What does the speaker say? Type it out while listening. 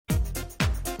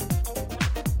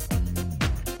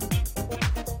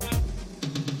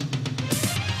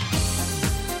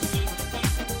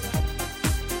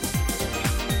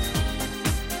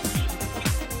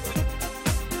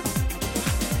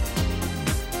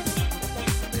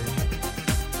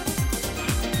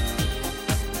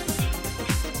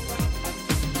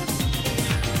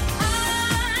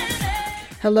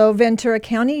Hello, Ventura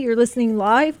County. You're listening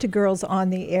live to Girls on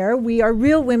the Air. We are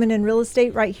Real Women in Real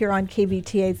Estate right here on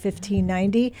KVTA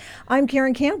 1590. I'm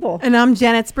Karen Campbell. And I'm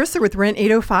Janet Sprisser with Rent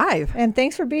 805. And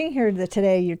thanks for being here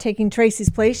today. You're taking Tracy's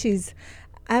place. She's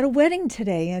at a wedding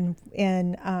today,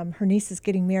 and her niece is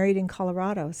getting married in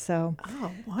Colorado. So,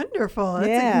 oh, wonderful!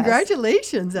 Yes.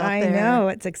 Congratulations out there. I know,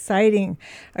 it's exciting.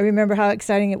 I remember how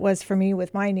exciting it was for me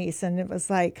with my niece, and it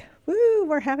was like, woo,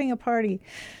 we're having a party.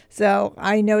 So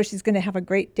I know she's going to have a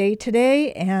great day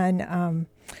today and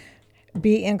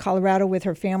be in Colorado with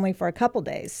her family for a couple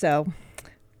days. So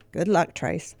good luck,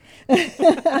 Trace.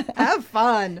 Have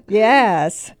fun.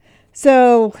 Yes.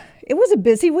 So it was a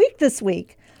busy week this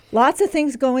week. Lots of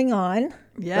things going on,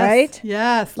 yes, right?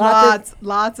 Yes,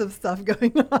 lots of stuff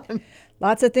going on.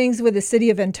 Lots of things with the city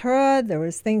of Ventura. There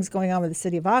was things going on with the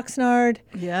city of Oxnard.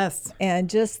 Yes. And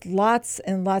just lots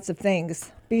and lots of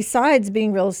things besides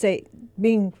being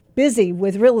busy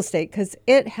with real estate, because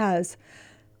it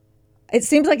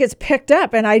seems like it's picked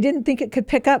up, and I didn't think it could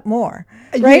pick up more.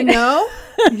 Right?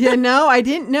 You know, I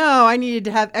didn't know I needed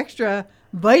to have extra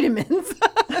vitamins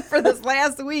for this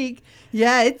last week.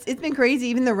 Yeah, it's been crazy.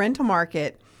 Even the rental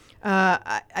market.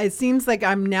 It seems like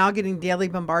I'm now getting daily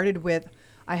bombarded with,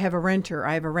 I have a renter,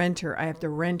 I have to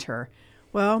rent her.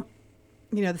 Well,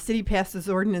 you know, the city passed this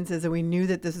ordinances, and we knew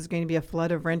that this was going to be a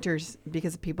flood of renters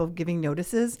because of people giving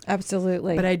notices.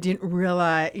 Absolutely. But I didn't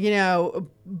realize,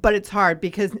 but it's hard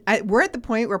because we're at the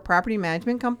point where property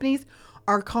management companies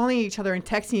are calling each other and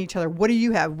texting each other. What do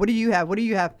you have? What do you have? What do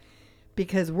you have?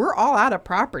 Because we're all out of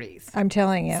properties. I'm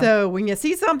telling you. So when you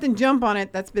see something, jump on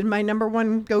it. That's been my number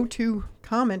one go-to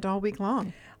comment all week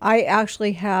long. I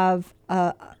actually have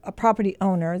a property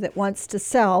owner that wants to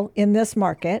sell in this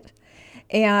market,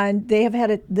 and they have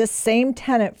had this same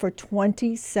tenant for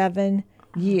 27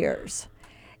 years.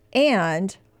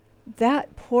 And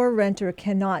that poor renter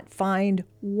cannot find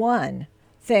one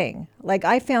thing. Like,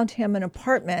 I found him an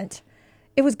apartment.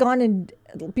 It was gone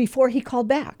before he called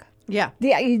back. Yeah.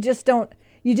 You just don't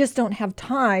have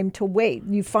time to wait.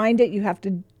 You find it, you have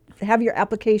to have your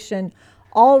application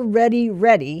already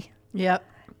ready. Yep.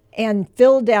 And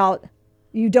filled out.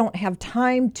 You don't have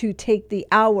time to take the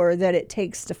hour that it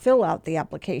takes to fill out the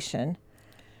application.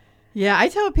 Yeah, I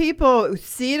tell people,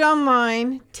 see it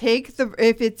online,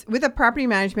 if it's with a property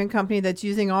management company that's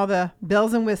using all the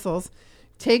bells and whistles,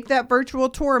 take that virtual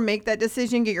tour, make that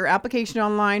decision, get your application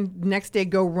online, next day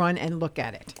go run and look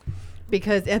at it.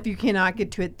 Because if you cannot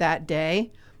get to it that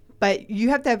day, but you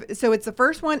have to have, so it's the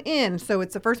first one in, so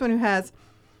it's the first one who has,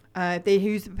 if they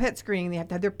use the pet screening, they have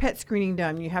to have their pet screening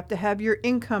done. You have to have your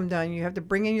income done. You have to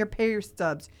bring in your payer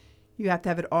stubs. You have to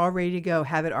have it all ready to go,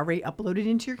 have it already uploaded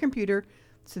into your computer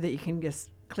so that you can just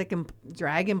click and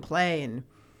drag and play and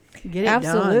get it done.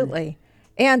 Absolutely.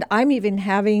 And I'm even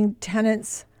having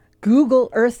tenants Google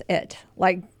Earth it.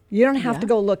 Like, you don't have to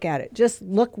go look at it. Just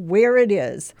look where it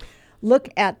is. Look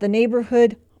at the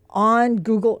neighborhood on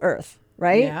Google Earth,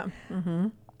 right? Yeah. Mm-hmm.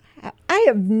 I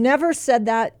have never said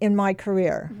that in my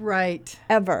career. Right.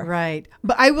 Ever. Right.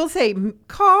 But I will say,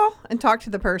 call and talk to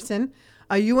the person.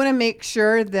 You want to make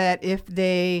sure that if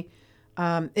it's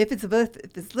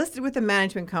listed with a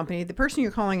management company, the person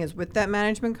you're calling is with that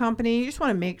management company. You just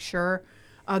want to make sure.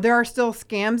 There are still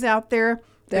scams out there.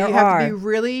 There you have are. to be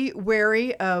really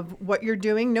wary of what you're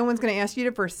doing. No one's going to ask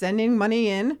you for sending money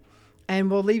in, and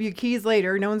we'll leave you keys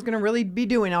later. No one's going to really be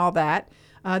doing all that.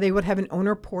 They would have an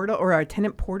owner portal or a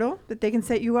tenant portal that they can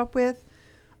set you up with.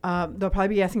 They'll probably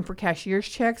be asking for cashier's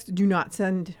checks. Do not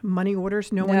send money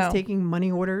orders. No one's taking money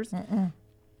orders. And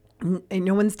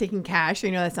no one's taking cash.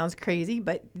 I know that sounds crazy,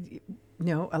 but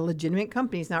a legitimate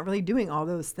company is not really doing all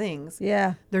those things.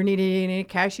 Yeah. They're needing a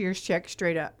cashier's check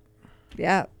straight up.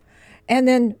 Yeah. And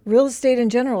then real estate in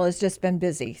general has just been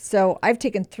busy. So I've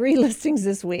taken 3 listings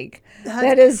this week.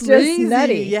 That is crazy. Just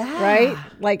nutty, yeah. Right?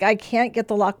 Like, I can't get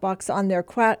the lockbox on there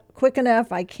quick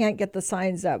enough. I can't get the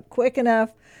signs up quick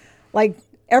enough. Like,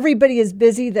 everybody is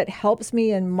busy that helps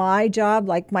me in my job,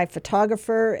 like my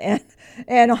photographer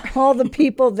and all the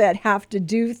people that have to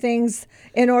do things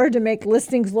in order to make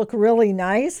listings look really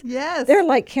nice. Yes. They're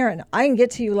like, Karen, I can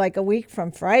get to you like a week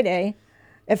from Friday,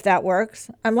 if that works.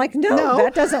 I'm like, no.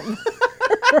 That doesn't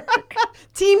work.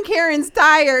 Team Karen's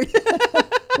tired.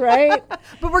 Right?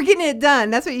 But we're getting it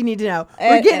done. That's what you need to know.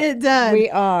 We're getting it done. We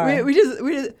are. We just,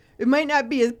 it might not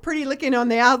be as pretty looking on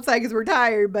the outside because we're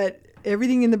tired, but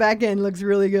everything in the back end looks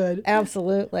really good.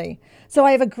 Absolutely. So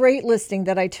I have a great listing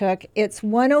that I took. It's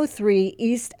 103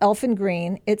 East Elfin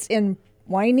Green. It's in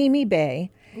Hueneme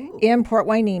Bay, in Port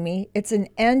Hueneme. It's an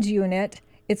end unit.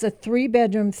 It's a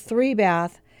 3-bedroom,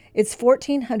 3-bath. It's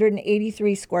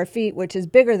 1,483 square feet, which is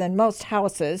bigger than most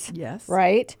houses. Yes.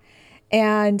 Right?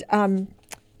 And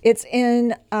it's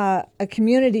in a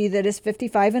community that is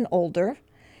 55 and older.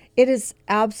 It is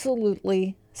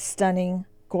absolutely stunning,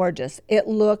 gorgeous. It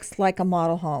looks like a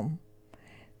model home.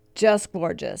 Just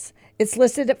gorgeous. It's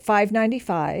listed at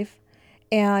 $595,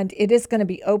 and it is going to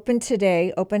be open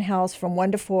today, open house from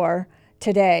 1 to 4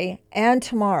 today and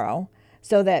tomorrow,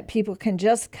 so that people can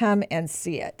just come and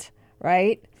see it,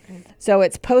 right? So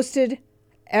it's posted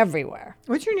everywhere.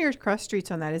 What's your nearest cross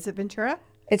streets on that? Is it Ventura?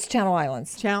 It's Channel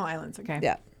Islands. Channel Islands. Okay.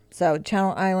 Yeah. So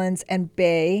Channel Islands and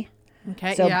Bay.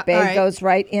 Okay. So yeah. Bay all right. goes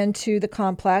right into the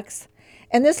complex.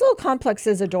 And this little complex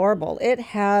is adorable. It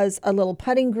has a little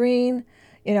putting green,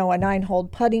 a 9-hole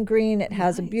putting green. It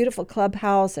has a beautiful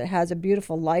clubhouse. It has a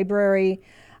beautiful library.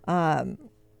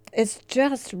 It's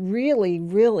just really,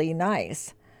 really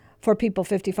nice for people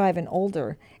 55 and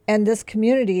older. And this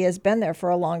community has been there for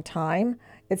a long time.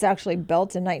 It's actually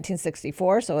built in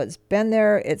 1964, so it's been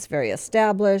there. It's very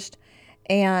established.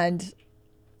 And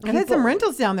I've had some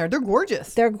rentals down there. They're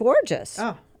gorgeous. they're gorgeous.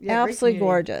 Oh, yeah. Absolutely Great community.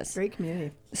 gorgeous. Great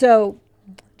community. So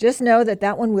just know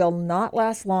that one will not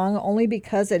last long, only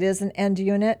because it is an end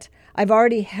unit. I've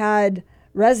already had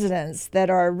residents that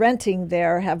are renting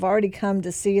there have already come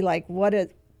to see like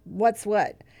what's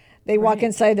what. They walk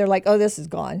inside, they're like, oh, this is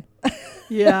gone.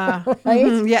 Yeah. Right?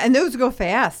 Mhm. Yeah, and those go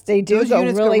fast. They do Those go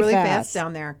units really go really fast. fast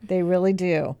down there. They really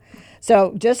do.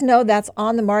 So just know that's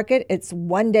on the market. It's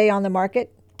 1 day on the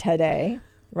market today,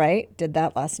 right? Did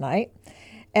that last night.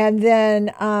 And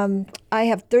then I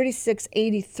have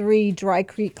 3683 Dry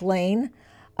Creek Lane.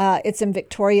 It's in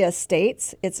Victoria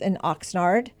Estates. It's in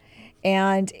Oxnard.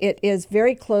 And it is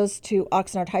very close to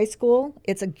Oxnard High School.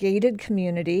 It's a gated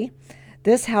community.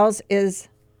 This house is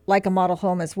like a model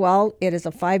home as well. It is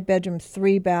a 5-bedroom,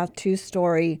 3-bath,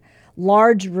 2-story,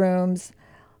 large rooms,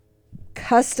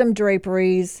 custom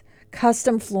draperies,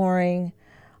 custom flooring.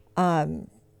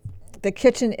 The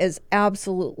kitchen is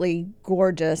absolutely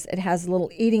gorgeous. It has a little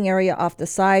eating area off the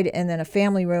side and then a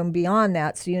family room beyond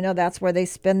that. So that's where they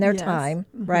spend their Yes. time,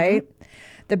 right?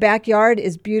 The backyard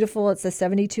is beautiful. It's a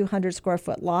 7,200 square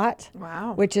foot lot,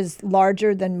 Wow. which is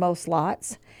larger than most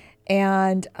lots,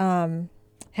 and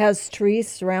has trees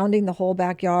surrounding the whole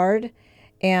backyard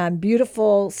and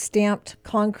beautiful stamped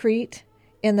concrete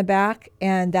in the back,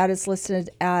 and that is listed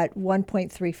at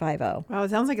 1.350. Wow, it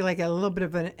sounds like a little bit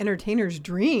of an entertainer's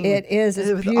dream. It is.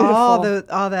 It's With beautiful. all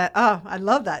that. Oh, I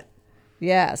love that.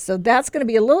 Yeah, so that's going to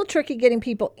be a little tricky getting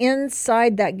people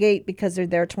inside that gate because they're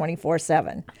there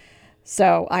 24/7.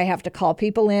 So I have to call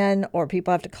people in, or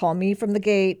people have to call me from the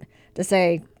gate to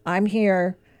say, I'm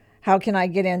here. How can I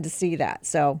get in to see that?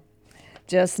 So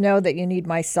just know that you need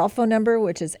my cell phone number,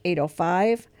 which is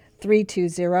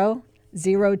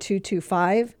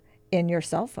 805-320-0225 in your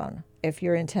cell phone if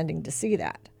you're intending to see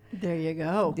that. There you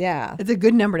go. Yeah. It's a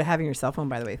good number to have in your cell phone,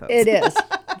 by the way, folks. It is.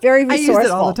 Very I resourceful. use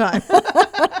it all the time.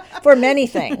 For many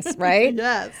things, right?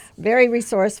 Yes. Very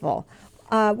resourceful.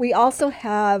 We also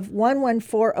have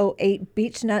 11408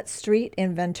 Beechnut Street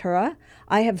in Ventura.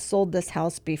 I have sold this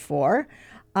house before.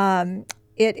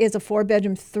 It is a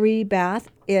 4-bedroom, 3-bath.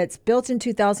 It's built in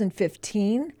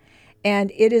 2015,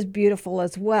 and it is beautiful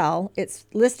as well. It's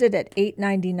listed at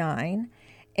 $899,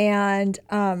 and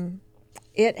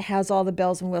it has all the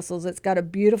bells and whistles. It's got a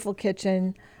beautiful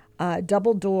kitchen,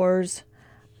 double doors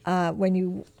when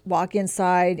you walk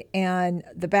inside, and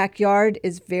the backyard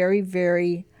is very,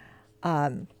 very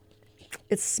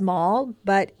it's small,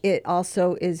 but it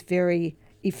also is very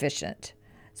efficient.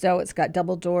 So it's got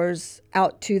double doors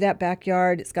out to that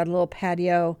backyard. It's got a little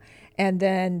patio, and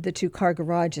then the 2-car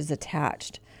garage is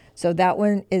attached. So that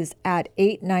one is at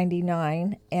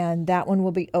 $899, and that one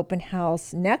will be open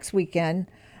house next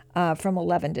weekend from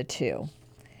 11 to 2.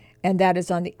 And that is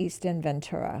on the East End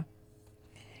Ventura.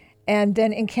 And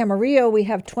then in Camarillo, we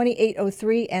have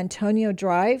 2803 Antonio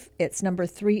Drive. It's number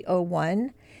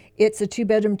 301. It's a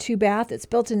 2-bedroom, 2-bath. It's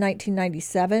built in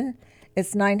 1997.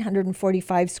 It's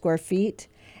 945 square feet,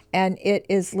 and it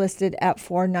is listed at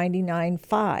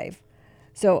 $499,500.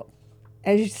 So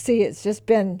as you see, it's just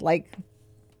been like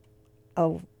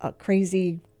a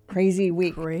crazy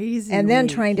week. Crazy And then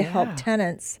week, trying to yeah. help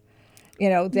tenants,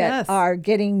 that Yes. are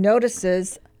getting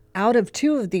notices out of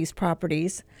 2 of these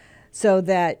properties so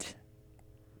that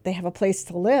they have a place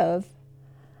to live,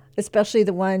 especially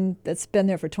the one that's been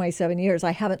there for 27 years.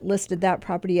 I haven't listed that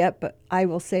property yet, but I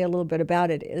will say a little bit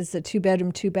about it. It's a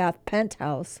 2-bedroom, 2-bath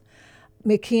penthouse,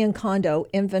 McKeon condo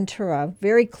in Ventura,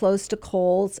 very close to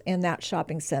Kohl's in that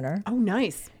shopping center. Oh,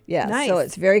 nice. Yeah, Nice. so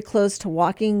it's very close to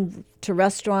walking to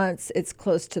restaurants. It's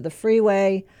close to the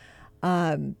freeway,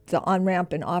 the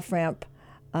on-ramp and off-ramp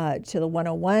to the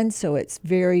 101. So it's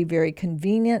very, very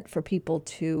convenient for people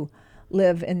to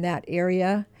live in that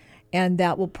area, and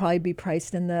that will probably be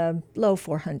priced in the low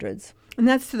 400s. And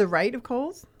that's to the right of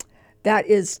Kohl's? That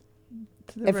is,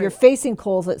 if you're facing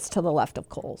Kohl's, it's to the left of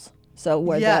Kohl's. So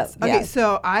where yes. the, Okay, yes.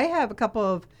 so I have a couple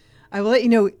of, I will let you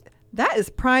know, that is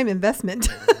prime investment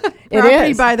It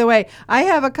property, is. by the way. I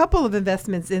have a couple of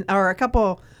investments in, or a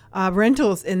couple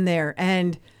rentals in there,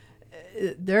 and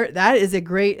that's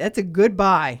a good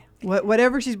buy.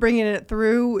 Whatever she's bringing it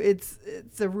through, it's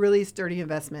a really sturdy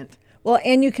investment. Well,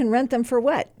 and you can rent them for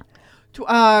what?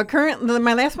 Currently,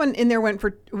 my last one in there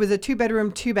was a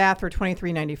 2-bedroom, 2-bath for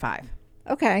 $23.95.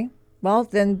 Okay. Well,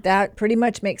 then that pretty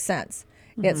much makes sense.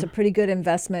 It's a pretty good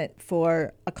investment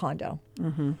for a condo.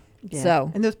 Yeah.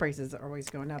 So, and those prices are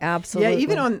always going up. Absolutely. Yeah,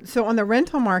 even on the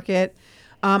rental market,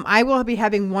 I will be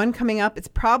having one coming up. It's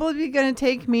probably going to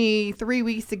take me 3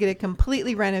 weeks to get it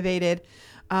completely renovated,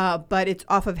 but it's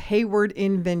off of Hayward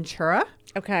in Ventura,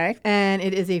 okay. and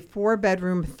it is a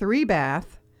 4-bedroom,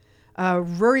 3-bath,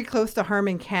 very close to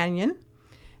Harmon Canyon,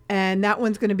 and that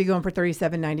one's going to be going for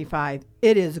 $37.95.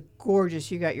 It is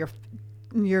gorgeous. You got your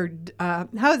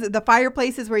how is it, the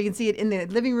fireplaces where you can see it in the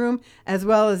living room as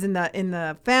well as in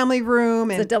the family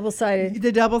room, and It's a double-sided.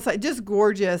 the double side, just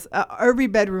gorgeous. Every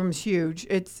bedroom's huge.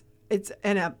 It's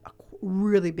in a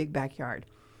really big backyard.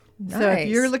 Nice. So if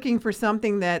you're looking for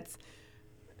something that's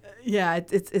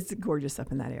it's gorgeous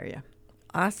up in that area.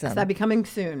 Awesome. So that'll be coming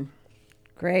soon.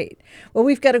 Great. Well,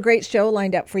 we've got a great show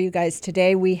lined up for you guys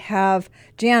today. We have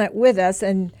Janet with us,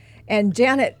 and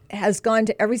Janet has gone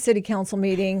to every city council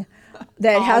meeting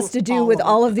that has to do with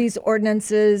all of these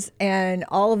ordinances and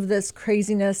all of this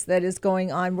craziness that is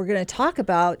going on. We're going to talk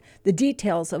about the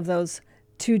details of those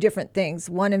 2 different things,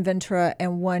 one in Ventura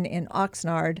and one in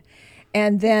Oxnard.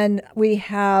 And then we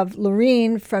have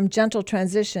Lorene from Gentle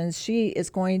Transitions. She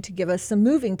is going to give us some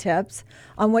moving tips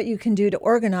on what you can do to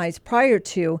organize prior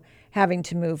to having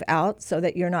to move out so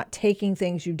that you're not taking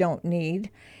things you don't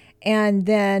need. And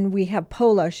then we have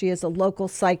Paula. She is a local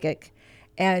psychic,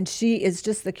 and she is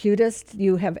just the cutest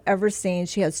you have ever seen.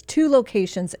 She has 2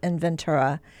 locations in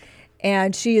Ventura,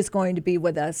 and she is going to be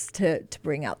with us to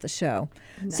bring out the show.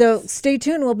 Nice. So stay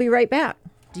tuned. We'll be right back.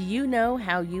 Do you know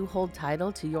how you hold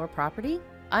title to your property?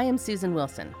 I am Susan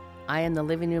Wilson. I am the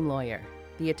living room lawyer,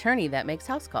 the attorney that makes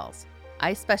house calls.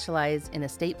 I specialize in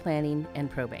estate planning and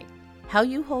probate. How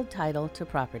you hold title to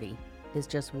property is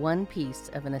just one piece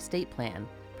of an estate plan,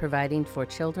 providing for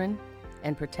children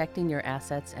and protecting your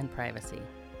assets and privacy.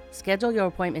 Schedule your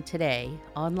appointment today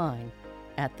online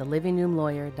at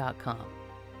thelivingroomlawyer.com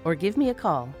or give me a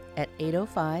call at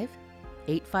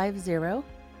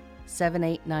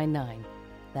 805-850-7899.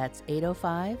 That's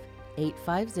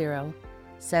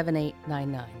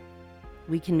 805-850-7899.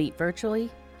 We can meet virtually,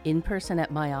 in person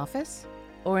at my office,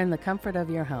 or in the comfort of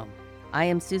your home. I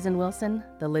am Susan Wilson,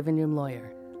 the living room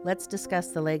lawyer. Let's discuss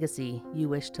the legacy you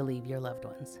wish to leave your loved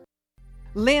ones.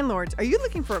 Landlords, are you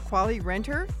looking for a quality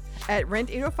renter? At Rent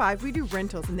 805, we do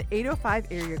rentals in the 805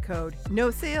 area code. No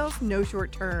sales, no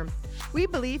short term. We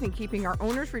believe in keeping our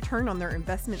owners' return on their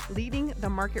investment leading the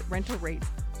market rental rates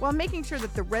while making sure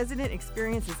that the resident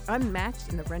experience is unmatched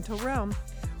in the rental realm.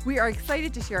 We are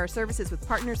excited to share our services with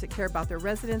partners that care about their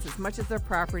residents as much as their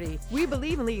property. We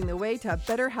believe in leading the way to a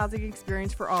better housing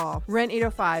experience for all. Rent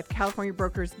 805, California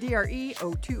Brokers, DRE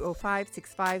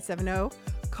 0205-6570.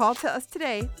 Call to us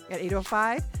today at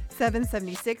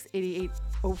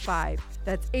 805-776-8805.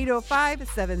 That's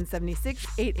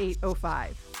 805-776-8805.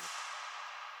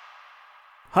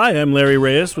 Hi, I'm Larry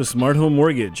Reyes with Smart Home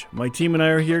Mortgage. My team and I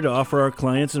are here to offer our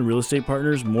clients and real estate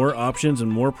partners more options and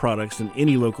more products than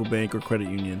any local bank or credit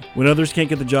union. When others can't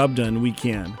get the job done, we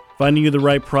can. Finding you the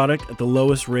right product at the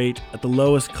lowest rate, at the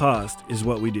lowest cost is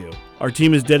what we do. Our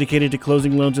team is dedicated to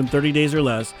closing loans in 30 days or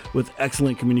less with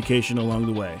excellent communication along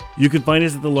the way. You can find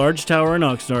us at the Large Tower in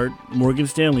Oxnard, Morgan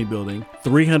Stanley Building,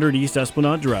 300 East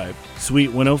Esplanade Drive,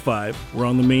 Suite 105. We're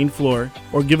on the main floor.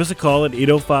 Or give us a call at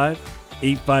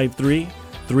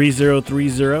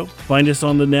 805-853-3030. Find us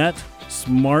on the net,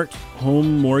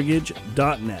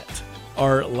 smarthomemortgage.net.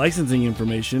 Our licensing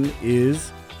information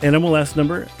is NMLS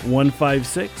number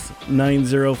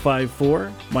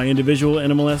 1569054. My individual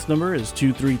NMLS number is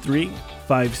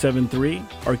 233573.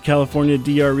 Our California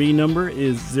DRE number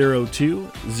is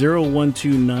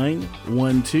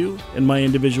 02012912, and my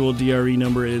individual DRE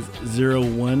number is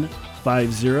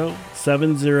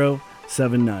 01507079.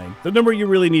 The number you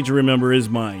really need to remember is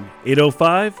mine,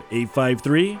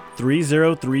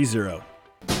 805-853-3030.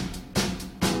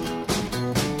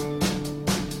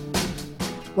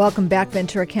 Welcome back,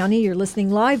 Ventura County. You're listening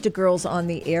live to Girls on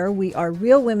the Air. We are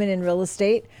Real Women in Real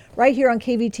Estate right here on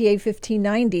KVTA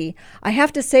 1590. I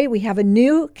have to say we have a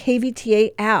new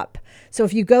KVTA app. So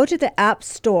if you go to the App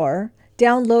Store,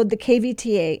 download the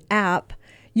KVTA app,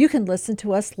 you can listen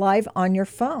to us live on your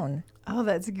phone. Oh,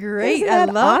 that's great. Isn't I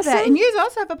that love that. awesome? And you guys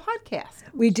also have a podcast.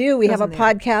 We do. We have a Goes in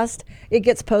there. podcast. It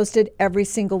gets posted every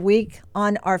single week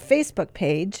on our Facebook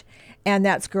page, and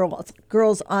that's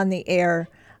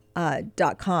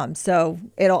girlsontheair.com. So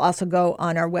it'll also go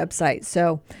on our website.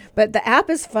 So, but the app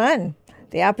is fun.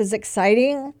 The app is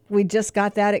exciting. We just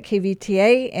got that at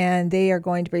KVTA, and they are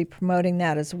going to be promoting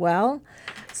that as well.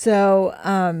 So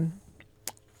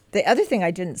the other thing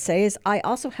I didn't say is I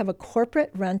also have a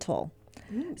corporate rental.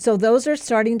 So those are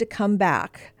starting to come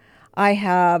back. I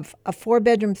have a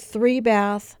 4-bedroom,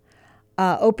 3-bath,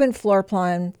 open floor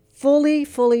plan, fully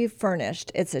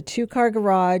furnished. It's a 2-car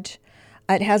garage.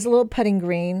 It has a little putting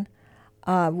green,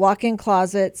 walk-in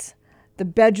closets. The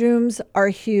bedrooms are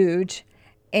huge.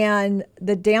 And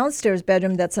the downstairs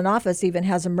bedroom that's an office even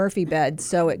has a Murphy bed.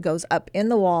 So it goes up in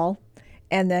the wall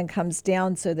and then comes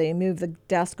down. So they move the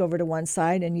desk over to one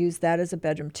side and use that as a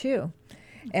bedroom too.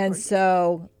 And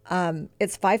so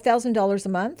it's $5,000 a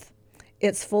month.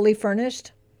 It's fully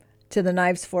furnished to the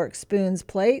knives, forks, spoons,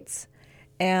 plates.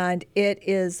 And it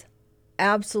is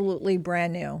absolutely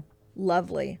brand new.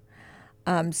 Lovely.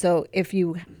 So if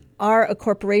you are a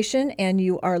corporation and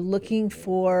you are looking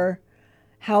for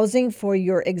housing for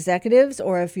your executives,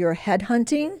 or if you're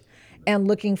headhunting and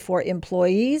looking for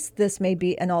employees, this may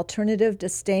be an alternative to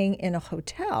staying in a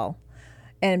hotel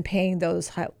and paying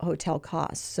those hotel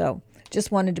costs. So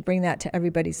just wanted to bring that to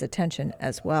everybody's attention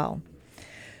as well.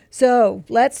 So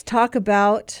let's talk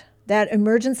about that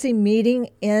emergency meeting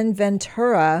in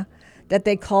Ventura that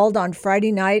they called on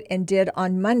Friday night and did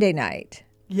on Monday night.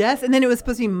 Yes, and then it was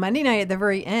supposed to be Monday night at the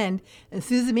very end. And as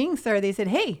soon as the meeting started, they said,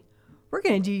 hey, we're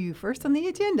going to do you first on the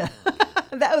agenda.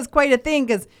 That was quite a thing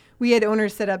because we had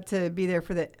owners set up to be there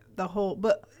for the whole.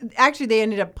 But actually, they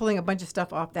ended up pulling a bunch of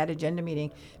stuff off that agenda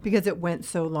meeting because it went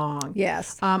so long.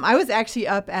 Yes. I was actually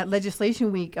up at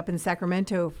Legislation Week up in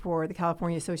Sacramento for the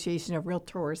California Association of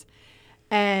Realtors.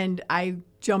 And I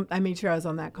made sure I was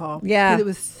on that call. Yeah. Because it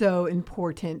was so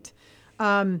important.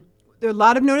 There are a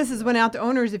lot of notices went out to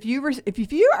owners. If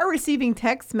you are receiving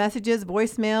text messages,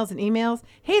 voicemails, and emails,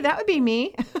 hey, that would be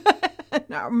me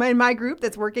in my group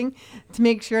that's working to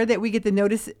make sure that we get the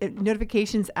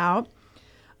notifications out.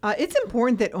 It's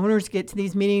important that owners get to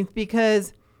these meetings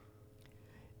because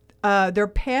they're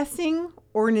passing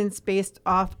ordinance based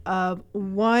off of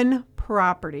one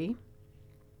property.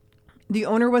 The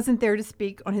owner wasn't there to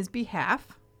speak on his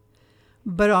behalf,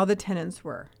 but all the tenants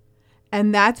were.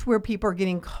 And that's where people are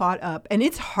getting caught up. And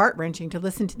it's heart-wrenching to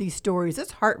listen to these stories.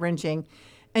 It's heart-wrenching.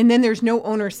 And then there's no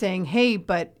owner saying, hey,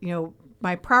 but,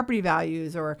 my property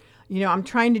values, or, I'm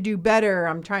trying to do better.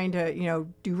 I'm trying to,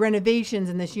 do renovations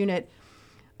in this unit.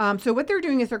 So what they're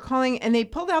doing is they're calling, and they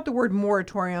pulled out the word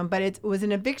moratorium, but it was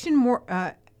an eviction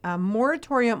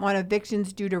moratorium on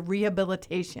evictions due to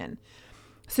rehabilitation.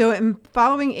 So in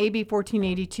following AB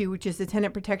 1482, which is the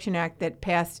Tenant Protection Act that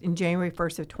passed in January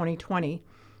 1st of 2020,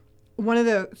 one of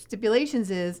the stipulations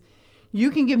is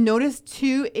you can give notice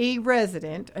to a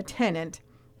resident, a tenant,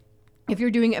 if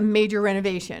you're doing a major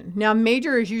renovation. Now,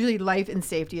 major is usually life and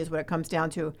safety is what it comes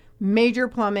down to. Major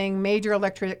plumbing, major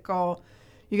electrical,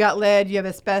 you got lead, you have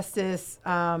asbestos,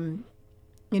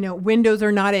 windows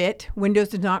are not it. Windows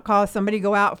did not cause somebody to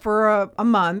go out for a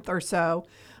month or so.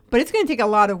 But it's going to take a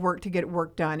lot of work to get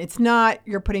work done. It's not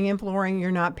you're putting in flooring, you're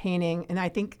not painting. And I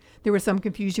think there was some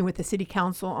confusion with the city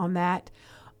council on that.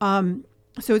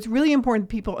 So it's really important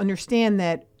that people understand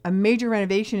that a major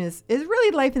renovation is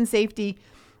really life and safety.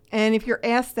 And if you're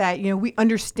asked that, we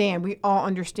all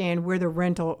understand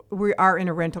we are in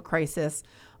a rental crisis.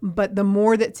 But the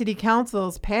more that city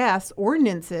councils pass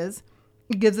ordinances,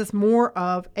 it gives us more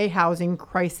of a housing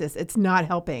crisis. It's not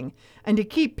helping. And to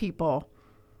keep people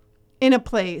in a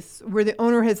place where the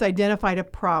owner has identified a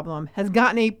problem, has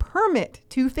gotten a permit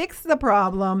to fix the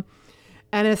problem,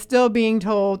 and is still being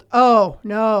told, oh,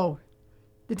 no,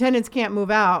 the tenants can't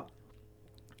move out.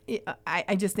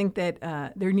 I just think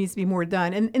that there needs to be more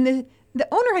done. And the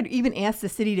owner had even asked the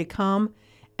city to come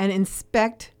and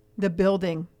inspect the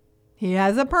building. He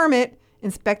has a permit,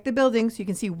 inspect the building, so you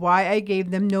can see why I gave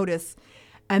them notice.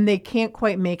 And they can't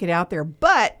quite make it out there.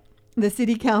 But the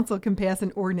city council can pass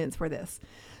an ordinance for this.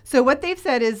 So what they've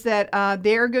said is that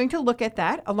they're going to look at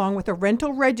that along with a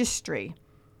rental registry.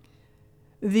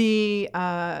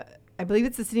 I believe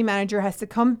it's the city manager has to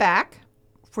come back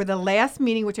for the last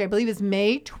meeting, which I believe is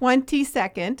May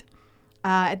 22nd,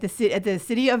 at the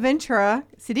city of Ventura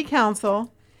City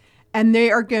Council, And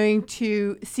they are going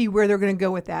to see where they're going to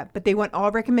go with that. But they want all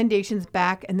recommendations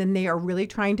back, and then they are really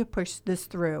trying to push this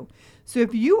through. So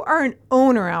if you are an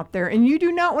owner out there and you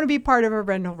do not want to be part of a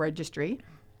rental registry,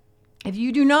 if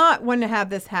you do not want to have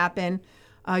this happen,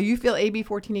 you feel AB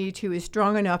 1482 is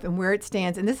strong enough and where it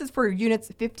stands, and this is for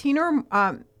units 15 or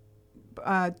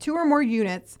 2 or more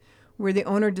units where the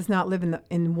owner does not live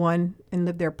in one and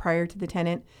live there prior to the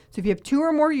tenant. So if you have 2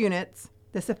 or more units,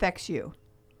 this affects you.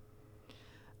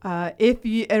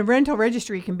 A rental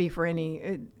registry can be for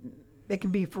it can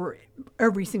be for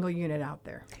every single unit out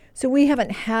there. So we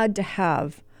haven't had to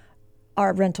have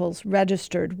our rentals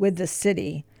registered with the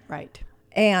city. Right.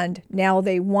 And now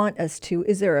they want us to.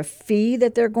 Is there a fee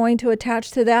that they're going to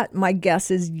attach to that? My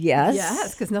guess is yes.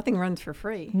 Yes, because nothing runs for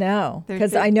free. No,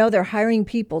 because I know they're hiring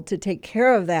people to take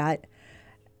care of that.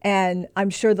 And I'm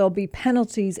sure there'll be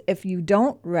penalties if you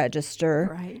don't register.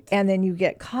 Right. And then you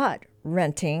get caught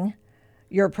renting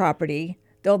your property.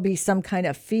 There'll be some kind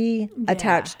of fee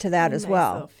attached to that as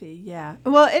well. Little fee, yeah.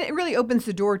 Well, it really opens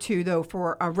the door too, though,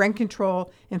 for rent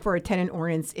control and for a tenant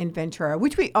ordinance in Ventura,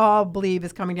 which we all believe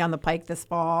is coming down the pike this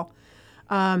fall,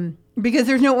 because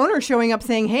there's no owner showing up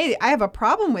saying, "Hey, I have a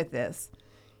problem with this."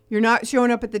 You're not showing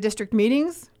up at the district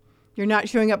meetings. You're not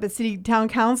showing up at city town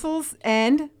councils,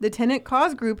 and the tenant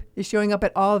cause group is showing up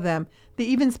at all of them. They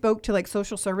even spoke to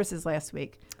social services last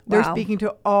week. They're Wow. speaking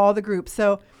to all the groups.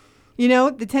 So,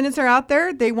 the tenants are out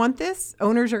there. They want this.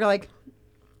 Owners are like,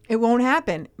 it won't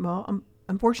happen. Well,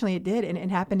 unfortunately it did. And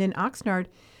it happened in Oxnard.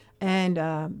 And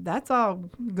that's all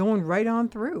going right on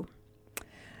through.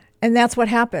 And that's what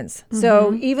happens.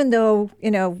 So even though,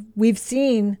 we've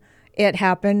seen it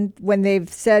happen when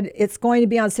they've said it's going to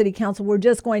be on city council, we're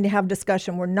just going to have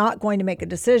discussion. We're not going to make a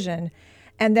decision.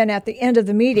 And then at the end of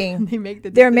the meeting, They make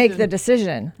the they make decision. the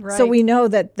decision. So Right. we know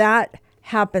that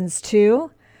happens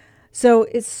too. So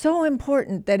it's so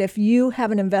important that if you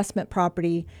have an investment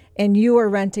property and you are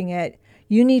renting it,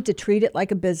 you need to treat it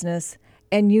like a business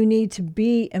and you need to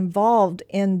be involved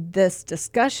in this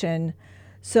discussion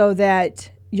so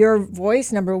that your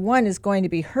voice, number one, is going to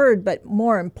be heard, but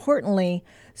more importantly,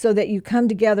 so that you come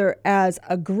together as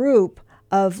a group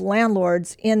of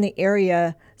landlords in the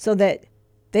area so that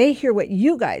they hear what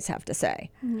you guys have to say.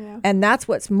 Yeah. And that's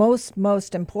what's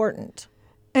most important.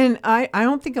 And I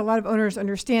don't think a lot of owners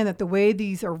understand that the way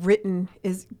these are written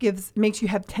makes you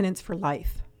have tenants for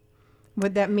life.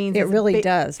 What that means It is really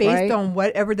does, based right? on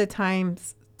whatever the time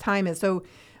is. So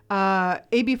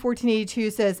AB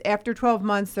 1482 says after 12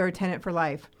 months they're a tenant for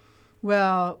life.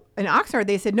 Well, in Oxnard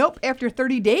they said nope, after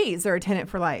 30 days they're a tenant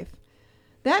for life.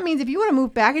 That means if you want to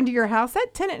move back into your house,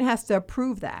 that tenant has to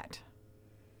approve that.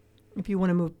 If you want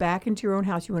to move back into your own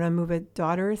house, you want to move a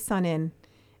daughter or son in,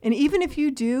 and even if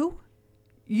you do,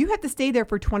 you have to stay there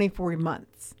for 24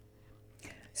 months.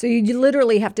 So you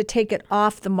literally have to take it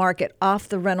off the market, off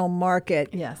the rental market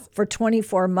Yes. for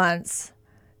 24 months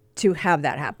to have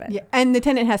that happen. Yeah, and the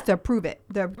tenant has to approve it.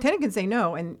 The tenant can say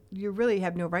no, and you really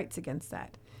have no rights against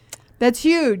that. That's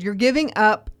huge. You're giving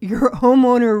up your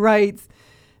homeowner rights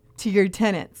to your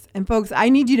tenants. And folks, I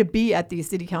need you to be at these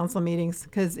city council meetings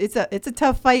because it's a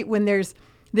tough fight when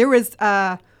there was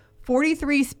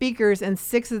 43 speakers and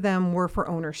 6 of them were for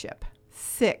ownership.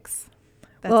 6.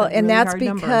 That's Well, a and really that's hard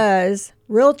number. because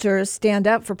realtors stand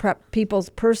up for people's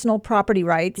personal property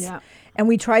rights. Yeah. And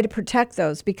we try to protect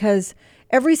those because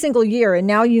every single year, and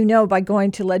now by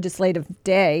going to legislative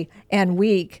day and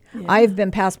week, I've been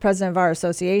past president of our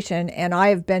association, and I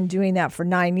have been doing that for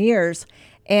 9 years.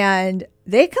 And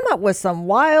they come up with some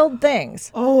wild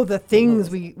things. Oh, the things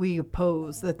we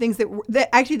oppose, the things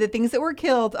the things that were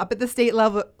killed up at the state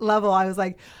level. I was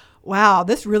like, wow,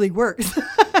 this really works.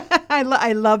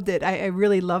 I loved it. I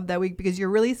really loved that week because you're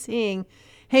really seeing,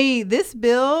 hey, this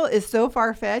bill is so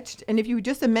far-fetched. And if you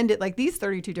just amend it like these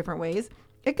 32 different ways,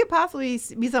 it could possibly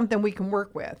be something we can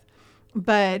work with.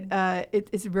 But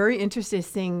it's very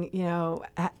interesting,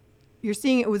 you're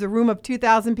seeing it was a room of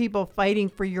 2,000 people fighting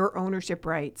for your ownership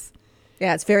rights.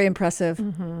 Yeah, it's very impressive.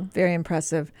 Very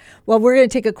impressive. Well, we're going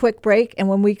to take a quick break, and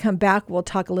when we come back, we'll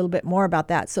talk a little bit more about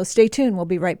that. So stay tuned. We'll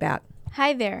be right back.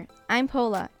 Hi there, I'm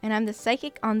Pola, and I'm the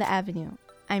psychic on the avenue.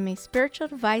 I'm a spiritual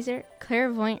advisor,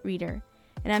 clairvoyant reader,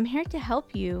 and I'm here to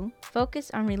help you focus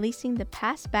on releasing the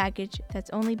past baggage that's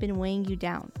only been weighing you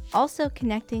down. Also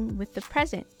connecting with the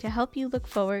present to help you look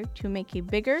forward to make a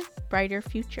bigger, brighter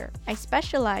future. I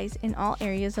specialize in all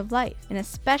areas of life, and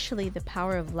especially the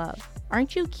power of love.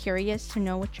 Aren't you curious to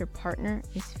know what your partner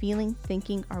is feeling,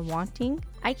 thinking, or wanting?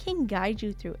 I can guide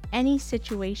you through any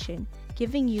situation,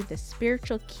 giving you the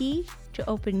spiritual key to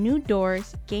open new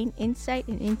doors, gain insight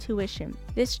and intuition.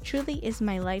 This truly is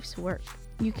my life's work.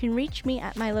 You can reach me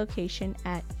at my location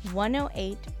at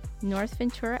 108 North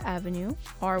Ventura Avenue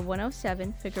or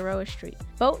 107 Figueroa Street,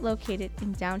 both located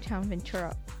in downtown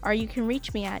Ventura. Or you can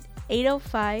reach me at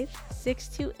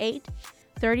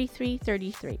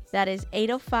 805-628-3333. That is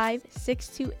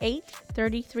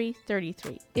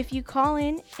 805-628-3333. If you call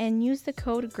in and use the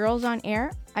code Girls on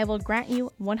Air, I will grant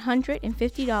you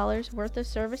 $150 worth of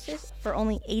services for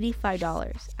only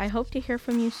 $85. I hope to hear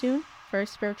from you soon for a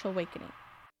spiritual awakening.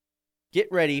 Get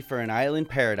ready for an island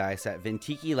paradise at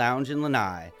Vintiki Lounge in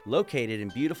Lanai, located in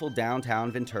beautiful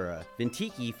downtown Ventura.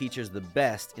 Vintiki features the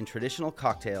best in traditional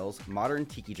cocktails, modern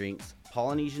tiki drinks,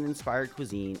 Polynesian-inspired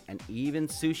cuisine, and even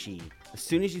sushi. As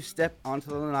soon as you step onto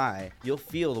the lanai, you'll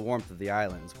feel the warmth of the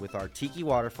islands with our tiki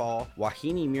waterfall,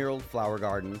 wahine muraled flower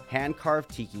garden, hand-carved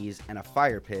tikis, and a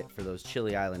fire pit for those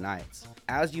chilly island nights.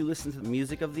 As you listen to the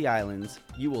music of the islands,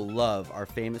 you will love our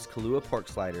famous Kalua pork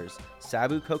sliders,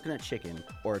 Sabu coconut chicken,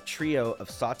 or a trio of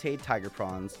sauteed tiger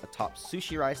prawns atop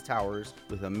sushi rice towers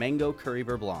with a mango curry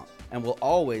beurre blanc. And we'll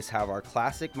always have our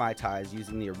classic Mai Tais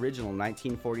using the original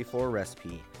 1944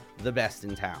 recipe, the best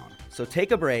in town. So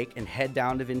take a break and head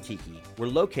down to Vintiki. We're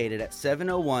located at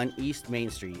 701 East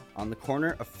Main Street on the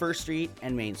corner of First Street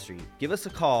and Main Street. Give us a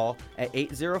call at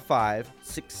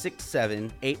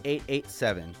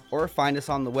 805-667-8887 or find us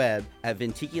on the web at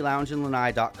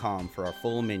VintikiLoungeandLanai.com for our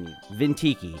full menu.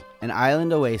 Vintiki, an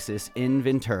island oasis in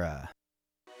Ventura.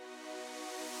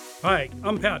 Hi,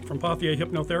 I'm Pat from Pathia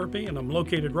Hypnotherapy, and I'm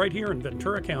located right here in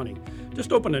Ventura County.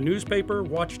 Just open a newspaper,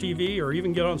 watch TV, or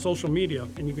even get on social media,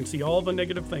 and you can see all the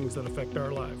negative things that affect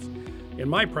our lives. In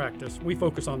my practice, we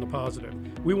focus on the positive.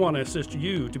 We want to assist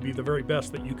you to be the very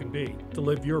best that you can be, to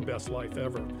live your best life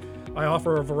ever. I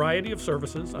offer a variety of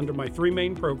services under my three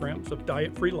main programs of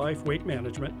diet-free life, weight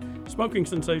management, smoking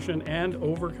cessation, and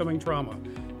overcoming trauma.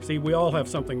 See, we all have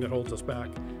something that holds us back.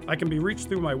 I can be reached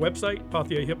through my website,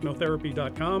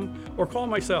 pathiahypnotherapy.com, or call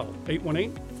my cell,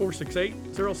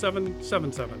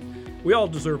 818-468-0777. We all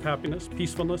deserve happiness,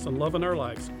 peacefulness, and love in our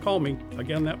lives. Call me.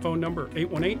 Again, that phone number,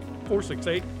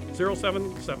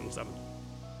 818-468-0777.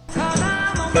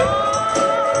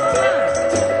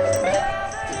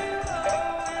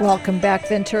 Welcome back,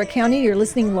 Ventura County. You're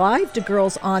listening live to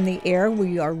Girls on the Air.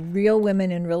 We are Real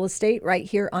Women in Real Estate right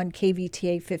here on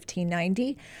KVTA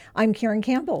 1590. I'm Karen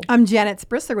Campbell. I'm Janet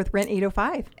Sprisler with Rent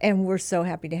 805. And we're so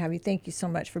happy to have you. Thank you so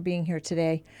much for being here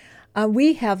today.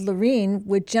 We have Lorene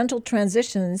with Gentle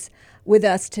Transitions with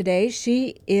us today.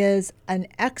 She is an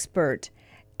expert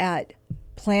at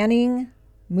planning,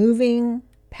 moving,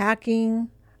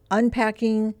 packing,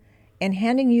 unpacking, and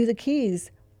handing you the keys,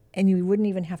 and you wouldn't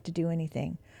even have to do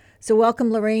anything. So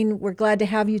welcome, Lorene. We're glad to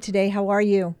have you today. How are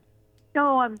you?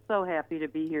 Oh, I'm so happy to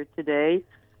be here today.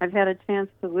 I've had a chance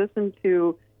to listen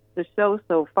to the show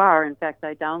so far. In fact,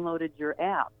 I downloaded your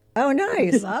app. Oh,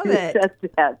 nice. Love it. Just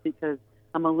that, because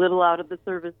I'm a little out of the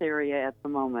service area at the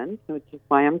moment, which is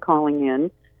why I'm calling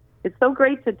in. It's so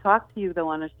great to talk to you, though,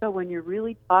 on a show when you're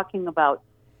really talking about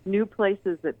new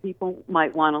places that people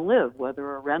might want to live,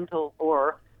 whether a rental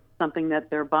or something that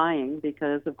they're buying,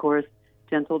 because, of course,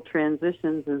 Gentle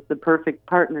Transitions is the perfect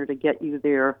partner to get you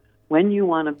there when you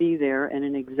want to be there and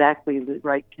in exactly the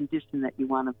right condition that you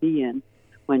want to be in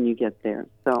when you get there.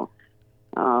 So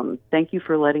thank you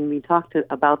for letting me talk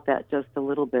about that just a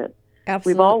little bit.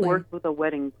 Absolutely. We've all worked with a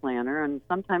wedding planner, and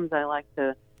sometimes I like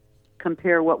to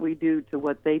compare what we do to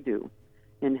what they do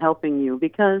in helping you,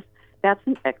 because that's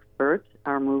an expert,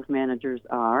 our move managers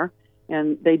are,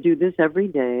 and they do this every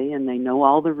day, and they know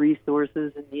all the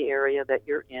resources in the area that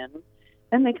you're in,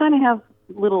 and they kind of have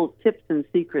little tips and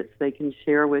secrets they can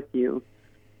share with you.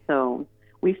 So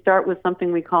we start with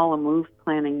something we call a move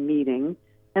planning meeting,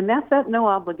 and that's at no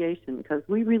obligation, because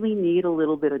we really need a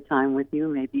little bit of time with you,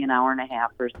 maybe an hour and a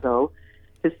half or so,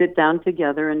 to sit down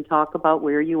together and talk about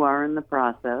where you are in the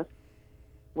process.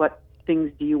 What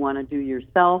things do you want to do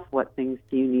yourself? What things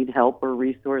do you need help or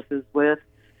resources with?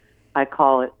 I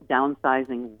call it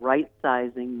downsizing,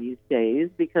 right-sizing these days,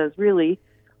 because really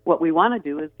what we want to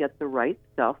do is get the right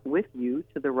stuff with you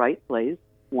to the right place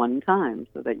one time,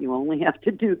 so that you only have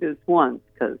to do this once,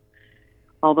 because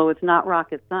although it's not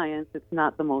rocket science, it's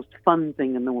not the most fun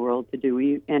thing in the world to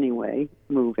do anyway,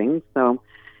 moving. So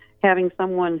having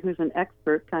someone who's an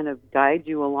expert kind of guide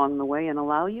you along the way and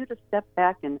allow you to step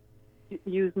back and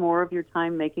use more of your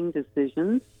time making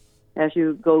decisions as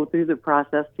you go through the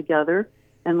process together,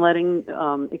 and letting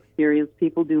experienced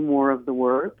people do more of the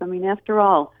work. I mean, after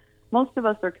all, most of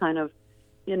us are kind of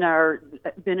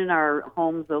been in our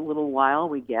homes a little while.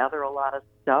 We gather a lot of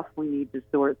stuff we need to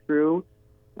sort through.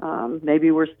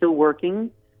 Maybe we're still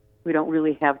working. We don't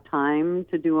really have time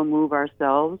to do a move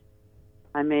ourselves.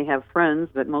 I may have friends,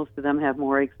 but most of them have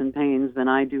more aches and pains than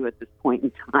I do at this point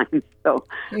in time. So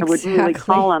I would really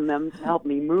call on them to help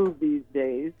me move these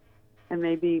days. And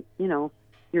maybe,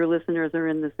 your listeners are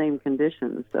in the same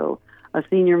conditions. So a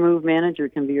senior move manager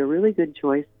can be a really good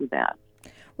choice for that.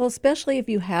 Well, especially if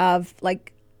you have,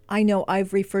 like, I know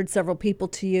I've referred several people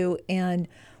to you, and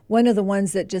one of the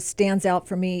ones that just stands out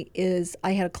for me is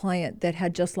I had a client that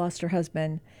had just lost her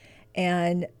husband,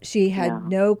 and she had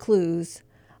no clues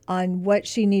on what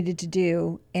she needed to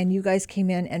do, and you guys came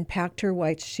in and packed her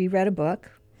while she read a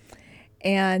book,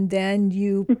 and then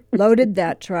you loaded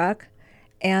that truck,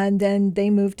 and then they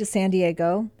moved to San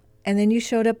Diego, and then you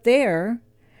showed up there,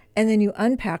 and then you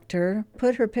unpacked her,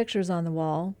 put her pictures on the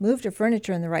wall, moved her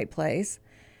furniture in the right place,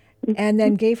 and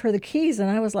then gave her the keys, and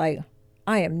I was like,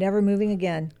 I am never moving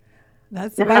again.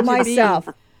 That's by myself.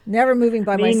 Never moving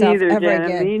by me myself neither, ever Jen,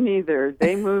 again. Me neither.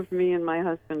 They moved me and my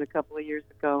husband a couple of years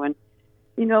ago, and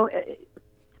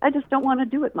I just don't want to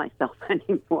do it myself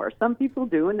anymore. Some people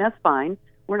do, and that's fine.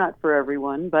 We're not for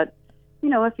everyone, but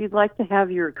if you'd like to have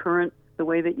the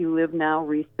way that you live now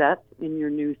reset in your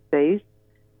new space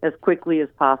as quickly as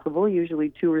possible,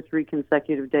 usually 2 or 3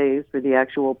 consecutive days for the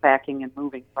actual packing and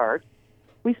moving part,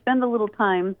 we spend a little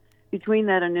time between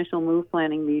that initial move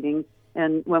planning meeting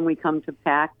and when we come to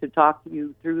pack to talk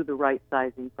you through the right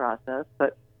sizing process.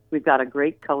 But we've got a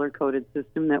great color-coded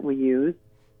system that we use.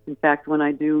 In fact, when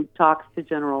I do talks to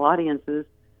general audiences,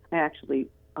 I actually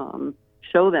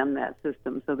show them that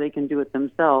system so they can do it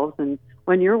themselves. And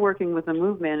when you're working with a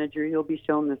move manager, you'll be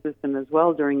shown the system as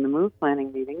well during the move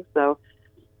planning meeting. So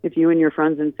if you and your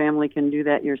friends and family can do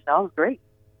that yourselves, great.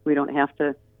 We don't have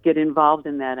to get involved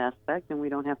in that aspect, and we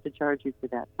don't have to charge you for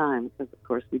that time because, of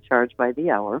course, we charge by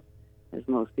the hour, as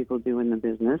most people do in the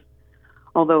business.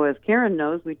 Although, as Karen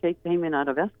knows, we take payment out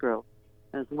of escrow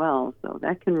as well, so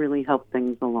that can really help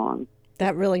things along.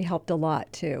 That really helped a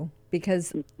lot, too,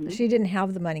 because she didn't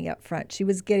have the money up front. She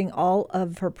was getting all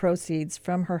of her proceeds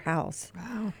from her house.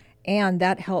 Wow. And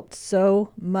that helped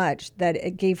so much that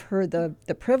it gave her the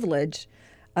privilege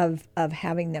of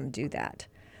having them do that.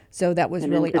 So that was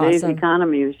really awesome. In today's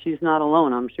economy, she's not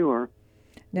alone, I'm sure.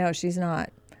 No, she's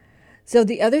not. So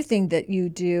the other thing that you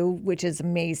do, which is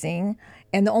amazing,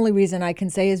 and the only reason I can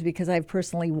say is because I've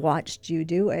personally watched you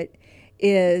do it,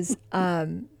 is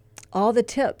all the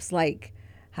tips, like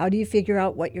how do you figure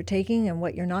out what you're taking and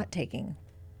what you're not taking?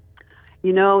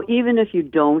 Even if you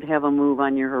don't have a move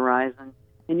on your horizon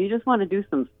and you just want to do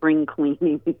some spring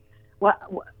cleaning,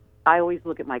 I always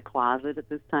look at my closet at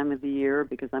this time of the year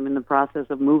because I'm in the process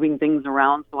of moving things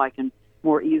around so I can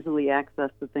more easily access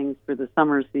the things for the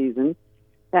summer season.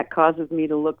 That causes me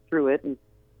to look through it and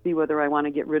see whether I want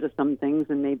to get rid of some things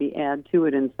and maybe add to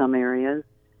it in some areas.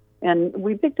 And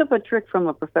we picked up a trick from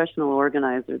a professional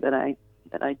organizer that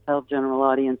I tell general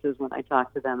audiences when I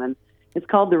talk to them, and it's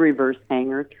called the reverse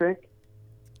hanger trick.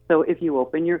 So if you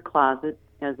open your closet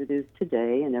as it is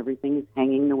today and everything is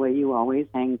hanging the way you always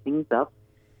hang things up,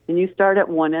 and you start at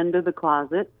one end of the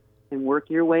closet and work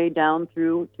your way down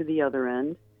through to the other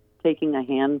end, taking a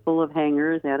handful of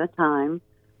hangers at a time,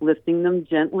 lifting them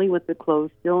gently with the clothes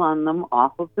still on them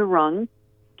off of the rung,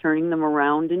 turning them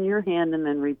around in your hand, and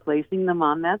then replacing them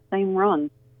on that same rung,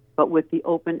 but with the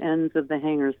open ends of the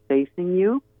hangers facing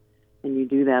you. And you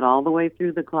do that all the way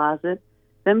through the closet.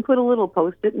 Then put a little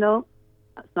Post-it note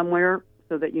somewhere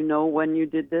so that you know when you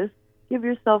did this. Give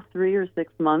yourself 3 or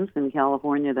 6 months. In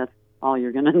California, that's all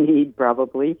you're going to need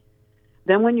probably.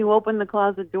 Then when you open the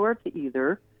closet door to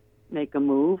either make a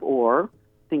move or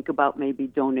think about maybe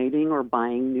donating or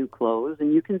buying new clothes,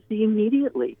 and you can see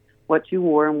immediately what you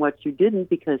wore and what you didn't,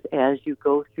 because as you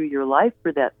go through your life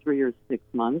for that 3 or 6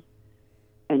 months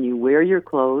and you wear your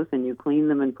clothes and you clean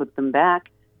them and put them back,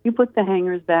 you put the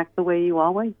hangers back the way you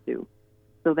always do.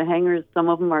 So the hangers, some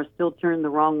of them are still turned the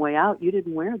wrong way out. You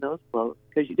didn't wear those clothes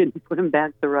because you didn't put them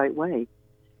back the right way.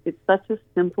 It's such a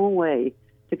simple way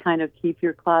to kind of keep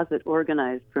your closet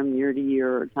organized from year to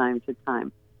year or time to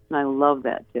time. And I love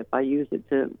that tip. I use it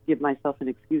to give myself an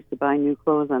excuse to buy new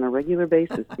clothes on a regular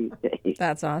basis these days.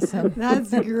 That's awesome.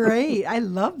 That's great. I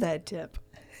love that tip.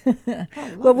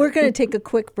 Well, we're going to take a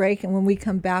quick break, and when we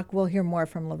come back, we'll hear more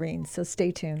from Lorene. So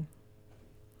stay tuned.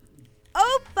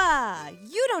 Opa!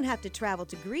 You don't have to travel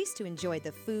to Greece to enjoy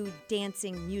the food,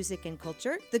 dancing, music, and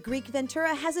culture. The Greek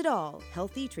Ventura has it all.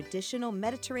 Healthy, traditional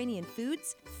Mediterranean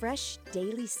foods, fresh,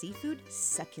 daily seafood,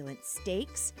 succulent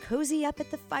steaks. Cozy up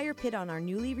at the fire pit on our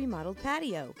newly remodeled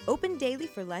patio. Open daily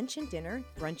for lunch and dinner,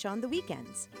 brunch on the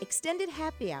weekends. Extended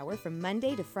happy hour from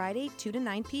Monday to Friday, 2 to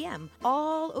 9 p.m.,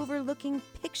 all overlooking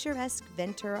picturesque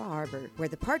Ventura Harbor, where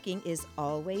the parking is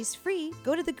always free.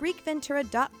 Go to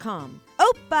thegreekventura.com.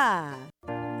 Opa!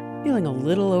 Feeling a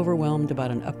little overwhelmed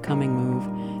about an upcoming move?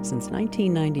 Since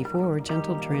 1994,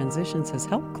 Gentle Transitions has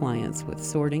helped clients with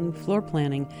sorting, floor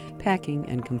planning, packing,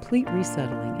 and complete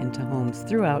resettling into homes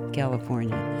throughout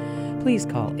California. Please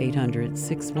call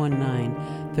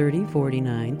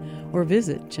 800-619-3049 or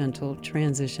visit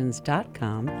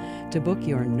gentletransitions.com to book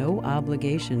your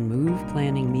no-obligation move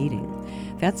planning meeting.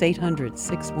 That's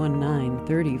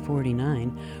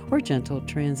 800-619-3049 or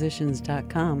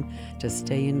gentletransitions.com to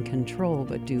stay in control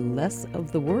but do less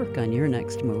of the work on your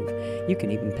next move. You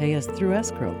can even pay us through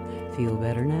escrow. Feel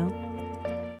better now?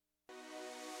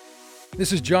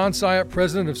 This is John Syatt,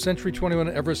 president of Century 21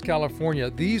 Everest, California.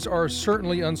 These are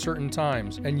certainly uncertain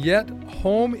times, and yet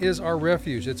home is our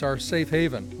refuge. It's our safe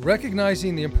haven.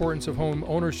 Recognizing the importance of home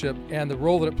ownership and the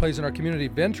role that it plays in our community,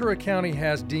 Ventura County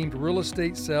has deemed real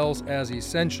estate sales as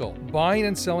essential. Buying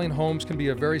and selling homes can be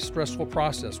a very stressful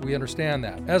process. We understand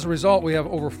that. As a result, we have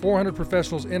over 400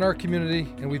 professionals in our community,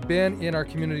 and we've been in our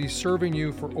community serving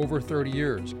you for over 30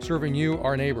 years, serving you,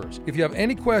 our neighbors. If you have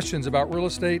any questions about real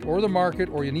estate or the market,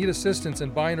 or you need assistance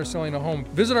in buying or selling a home,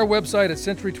 visit our website at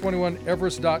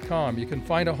century21everest.com. You can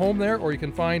find a home there, or you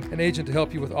can find an agent to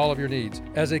help you with all of your needs.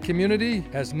 As a community,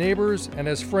 as neighbors, and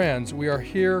as friends, we are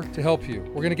here to help you.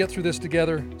 We're going to get through this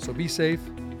together, so be safe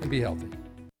and be healthy.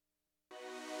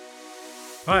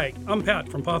 Hi, I'm Pat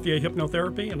from Pathia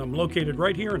Hypnotherapy, and I'm located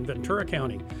right here in Ventura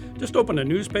County. Just open a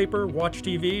newspaper, watch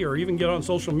TV, or even get on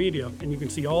social media, and you can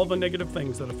see all the negative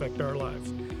things that affect our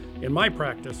lives. In my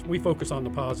practice, we focus on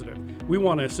the positive. We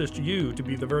want to assist you to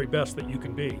be the very best that you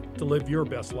can be, to live your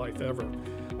best life ever.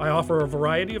 I offer a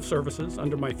variety of services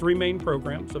under my three main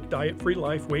programs of diet-free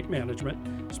life, weight management,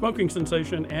 smoking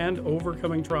cessation, and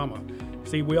overcoming trauma.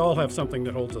 See, we all have something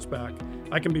that holds us back.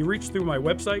 I can be reached through my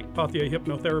website,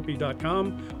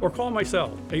 pathiahypnotherapy.com, or call my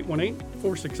cell,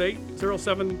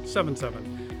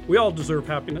 818-468-0777. We all deserve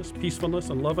happiness, peacefulness,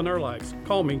 and love in our lives.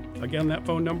 Call me. Again, that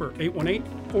phone number,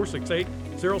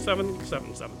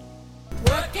 818-468-0777.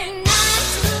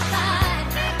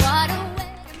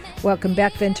 Welcome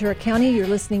back, Ventura County. You're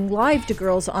listening live to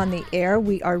Girls on the Air.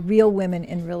 We are Real Women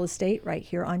in Real Estate right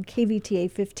here on KVTA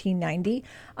 1590.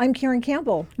 I'm Karen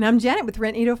Campbell. And I'm Janet with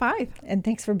Rent 805. And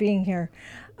thanks for being here.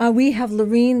 We have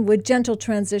Lorene with Gentle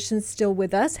Transitions still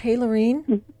with us. Hey,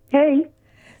 Lorene. Hey.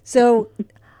 So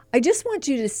I just want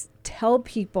you to tell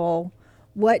people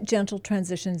what Gentle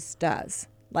Transitions does.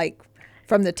 Like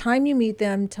from the time you meet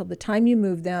them till the time you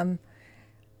move them,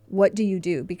 what do you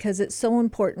do? Because it's so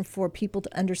important for people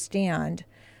to understand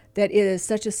that it is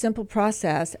such a simple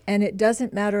process, and it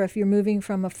doesn't matter if you're moving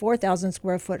from a 4,000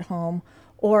 square foot home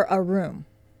or a room.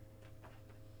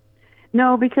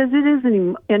 No, because it is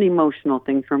an emotional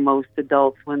thing for most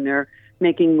adults when they're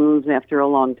making moves after a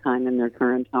long time in their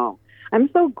current home. I'm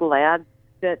so glad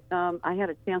that I had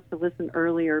a chance to listen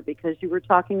earlier, because you were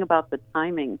talking about the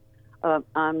timing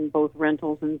on both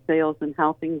rentals and sales, and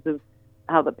how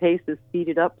the pace is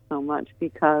speeded up so much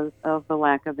because of the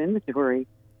lack of inventory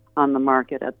on the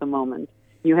market at the moment.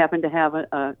 You happen to have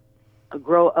a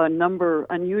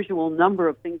unusual number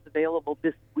of things available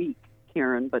this week,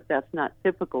 Karen, but that's not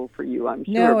typical for you, I'm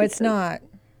sure. No, it's not.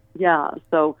 Yeah,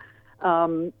 so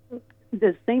the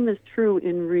same is true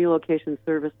in relocation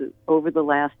services over the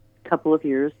last couple of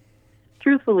years.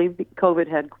 Truthfully, COVID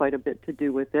had quite a bit to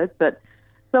do with it, but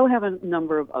so have a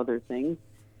number of other things.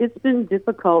 It's been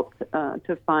difficult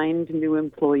to find new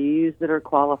employees that are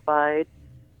qualified.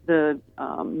 The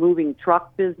moving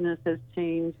truck business has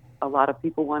changed. A lot of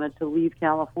people wanted to leave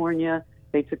California.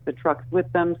 They took the trucks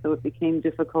with them, so it became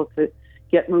difficult to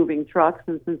get moving trucks.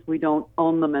 And since we don't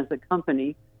own them as a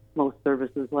company, most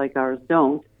services like ours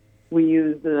don't, we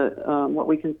use what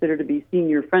we consider to be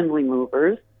senior-friendly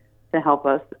movers to help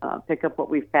us pick up what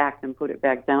we've packed and put it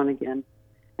back down again.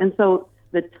 And so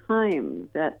the time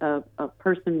that a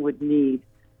person would need,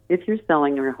 if you're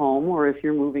selling your home or if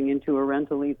you're moving into a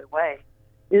rental, either way,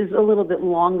 is a little bit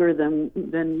longer than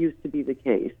used to be the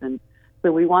case. And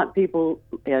so we want people,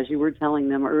 as you were telling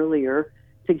them earlier,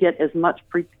 to get as much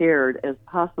prepared as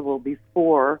possible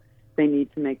before they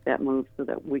need to make that move, so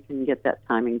that we can get that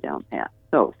timing down pat.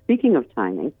 So speaking of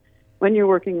timing, when you're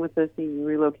working with a senior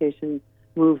relocation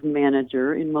move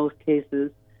manager, in most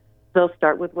cases, they'll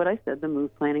start with what I said, the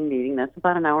move planning meeting. That's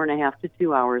about an hour and a half to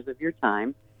 2 hours of your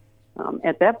time.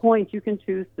 At that point, you can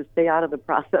choose to stay out of the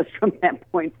process from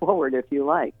that point forward if you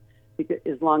like, because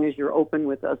as long as you're open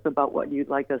with us about what you'd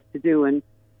like us to do, and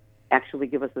actually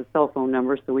give us a cell phone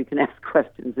number so we can ask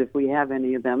questions if we have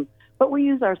any of them. But we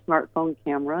use our smartphone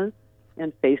cameras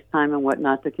and FaceTime and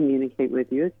whatnot to communicate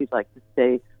with you if you'd like to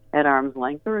stay at arm's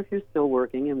length, or if you're still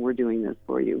working and we're doing this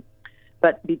for you.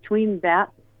 But between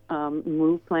that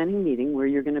move planning meeting where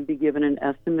you're going to be given an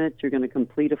estimate. You're going to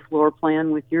complete a floor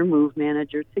plan with your move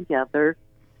manager together.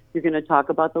 You're going to talk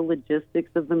about the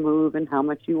logistics of the move and how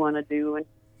much you want to do and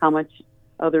how much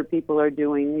other people are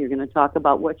doing. You're going to talk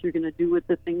about what you're going to do with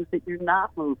the things that you're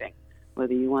not moving,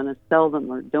 whether you want to sell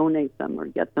them or donate them or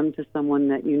get them to someone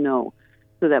that you know,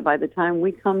 so that by the time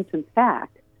we come to pack,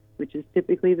 which is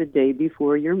typically the day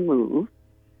before your move,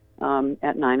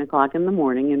 at 9 o'clock in the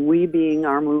morning, and we being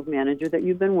our move manager that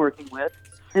you've been working with,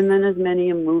 and then as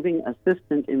many moving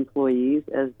assistant employees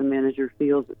as the manager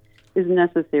feels is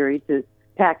necessary to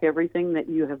pack everything that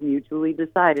you have mutually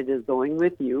decided is going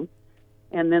with you,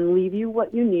 and then leave you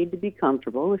what you need to be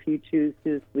comfortable if you choose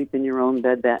to sleep in your own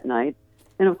bed that night.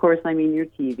 And of course, I mean your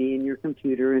TV and your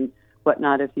computer and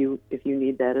whatnot if you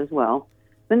need that as well.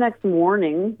 The next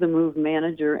morning, the move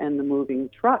manager and the moving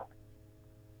truck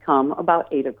come about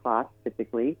 8 o'clock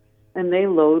typically, and they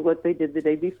load what they did the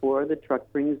day before. The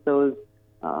truck brings those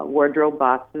wardrobe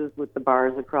boxes with the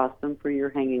bars across them for your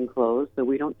hanging clothes, so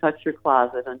we don't touch your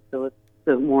closet until it's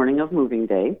the morning of moving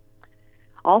day.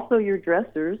 Also, your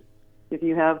dressers, if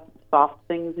you have soft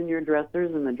things in your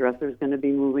dressers and the dresser's going to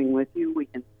be moving with you, we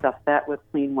can stuff that with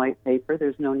clean white paper.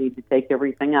 There's no need to take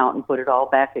everything out and put it all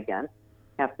back again.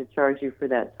 Have to charge you for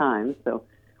that time. So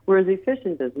we're as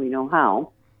efficient as we know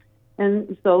how.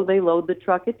 And so they load the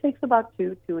truck. It takes about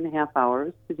 2.5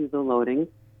 hours to do the loading.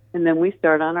 And then we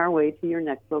start on our way to your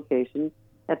next location.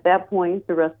 At that point,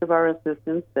 the rest of our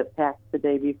assistants that packed the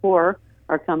day before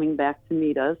are coming back to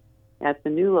meet us at the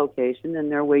new location,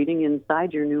 and they're waiting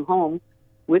inside your new home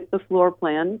with the floor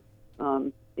plan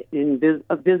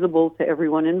visible to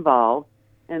everyone involved,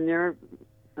 and their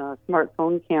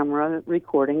smartphone camera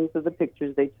recordings of the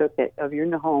pictures they took of your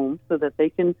new home so that they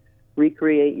can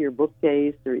recreate your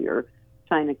bookcase or your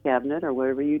china cabinet or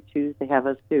whatever you choose to have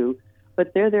us do.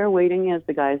 But they're there waiting as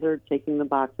the guys are taking the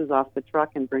boxes off the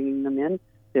truck and bringing them in.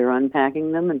 They're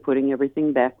unpacking them and putting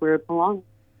everything back where it belongs.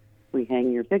 We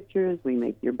hang your pictures, we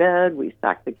make your bed, we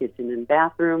stock the kitchen and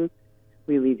bathroom,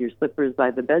 we leave your slippers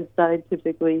by the bedside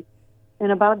typically.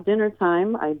 And about dinner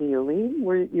time, ideally,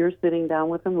 you're sitting down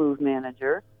with a move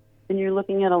manager and you're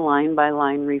looking at a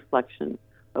line-by-line reflection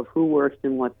of who worked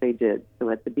and what they did. So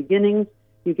at the beginning,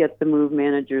 you get the move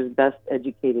manager's best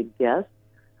educated guess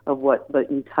of what the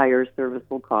entire service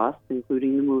will cost,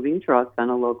 including the moving truck on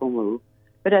a local move.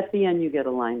 But at the end, you get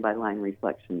a line-by-line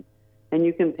reflection. And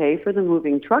you can pay for the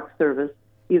moving truck service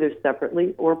either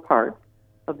separately or part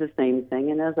of the same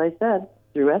thing. And as I said,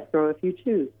 through escrow if you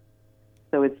choose.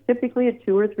 So it's typically a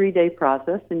 2 or 3 day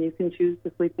process, and you can choose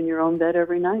to sleep in your own bed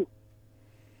every night.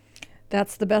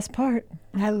 That's the best part.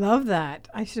 I love that.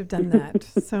 I should have done that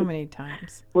so many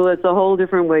times. Well, it's a whole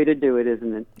different way to do it,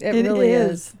 isn't it? It really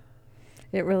is.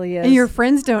 It really is. And your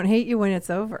friends don't hate you when it's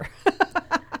over.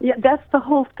 Yeah, that's the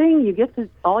whole thing. You get to,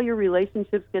 all your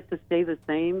relationships get to stay the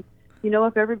same. You know,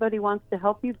 if everybody wants to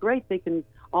help you, great. They can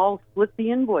all split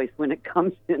the invoice when it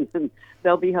comes in, and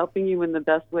they'll be helping you in the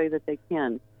best way that they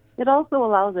can. It also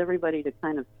allows everybody to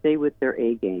kind of stay with their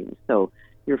A game. So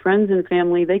your friends and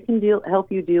family, they can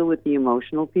help you deal with the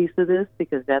emotional piece of this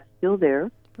because that's still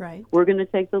there. Right. We're going to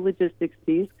take the logistics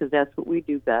piece because that's what we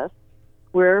do best.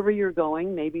 Wherever you're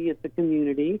going, maybe it's a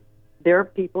community, their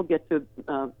people get to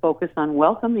focus on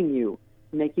welcoming you,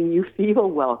 making you feel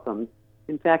welcome.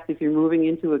 In fact, if you're moving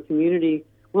into a community,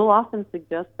 we'll often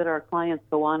suggest that our clients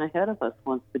go on ahead of us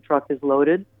once the truck is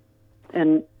loaded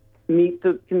and meet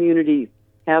the community,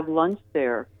 have lunch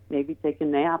there, maybe take a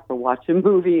nap or watch a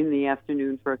movie in the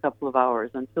afternoon for a couple of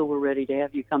hours until we're ready to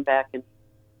have you come back and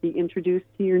be introduced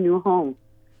to your new home,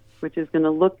 which is going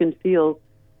to look and feel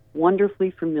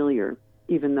wonderfully familiar,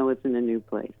 even though it's in a new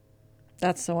place.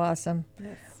 That's so awesome.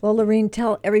 Yes. Well, Lorene,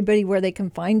 tell everybody where they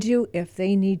can find you if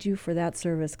they need you for that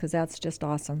service, because that's just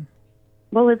awesome.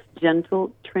 Well, it's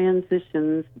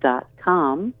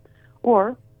gentletransitions.com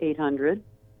or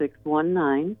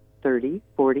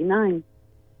 800-619-3049.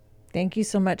 Thank you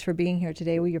so much for being here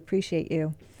today. We appreciate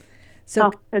you.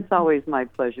 So it's always my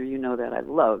pleasure. You know that. I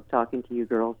love talking to you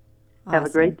girls. Awesome. Have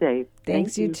a great day.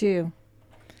 Thanks, you too.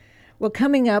 Well,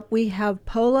 coming up, we have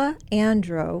Paula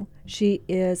Andro. She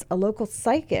is a local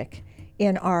psychic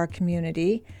in our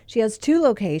community. She has 2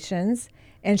 locations,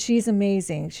 and she's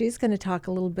amazing. She's going to talk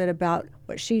a little bit about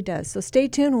what she does. So stay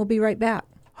tuned. We'll be right back.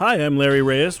 Hi, I'm Larry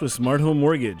Reyes with Smart Home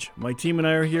Mortgage. My team and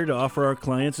I are here to offer our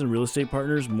clients and real estate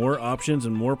partners more options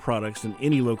and more products than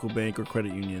any local bank or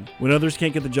credit union. When others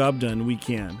can't get the job done, we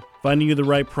can. Finding you the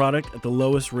right product at the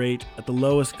lowest rate, at the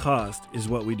lowest cost is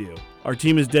what we do. Our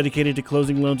team is dedicated to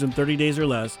closing loans in 30 days or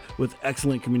less with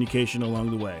excellent communication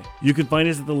along the way. You can find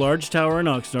us at the Large Tower in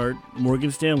Oxnard, Morgan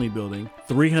Stanley Building,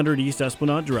 300 East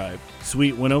Esplanade Drive,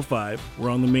 Suite 105. We're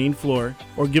on the main floor.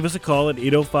 Or give us a call at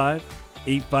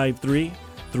 805-853-3030.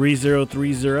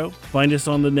 Find us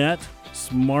on the net,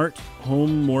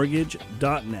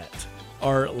 smarthomemortgage.net.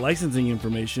 Our licensing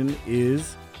information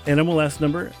is NMLS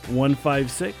number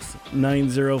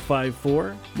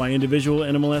 1569054. My individual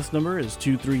NMLS number is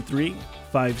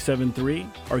 233573.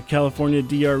 Our California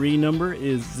DRE number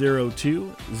is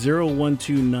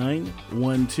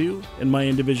 02012912, and my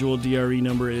individual DRE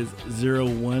number is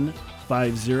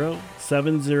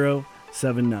 01507079.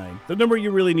 The number you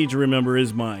really need to remember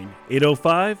is mine,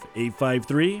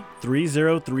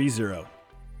 805-853-3030.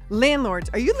 Landlords,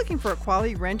 are you looking for a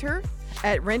quality renter?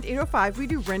 At Rent 805, we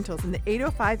do rentals in the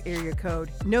 805 area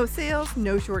code. No sales,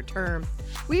 no short term.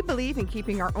 We believe in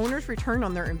keeping our owners' return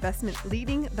on their investment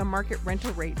leading the market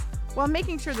rental rates while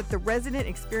making sure that the resident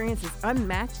experience is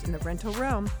unmatched in the rental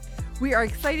realm. We are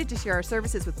excited to share our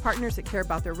services with partners that care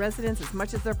about their residents as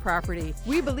much as their property.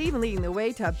 We believe in leading the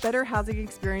way to a better housing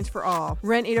experience for all.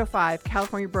 Rent 805,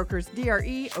 California Brokers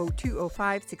DRE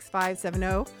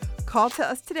 0205-6570. Call to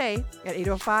us today at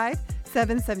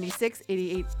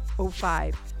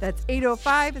 805-776-8805. That's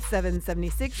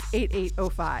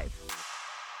 805-776-8805.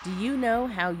 Do you know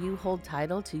how you hold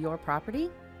title to your property?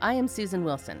 I am Susan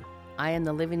Wilson. I am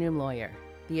the living room lawyer,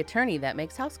 the attorney that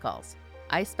makes house calls.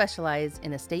 I specialize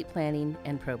in estate planning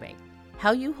and probate.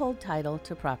 How you hold title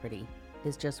to property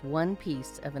is just one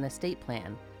piece of an estate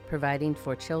plan, providing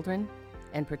for children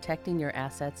and protecting your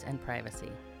assets and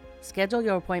privacy. Schedule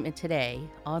your appointment today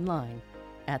online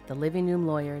at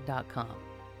thelivingroomlawyer.com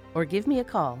or give me a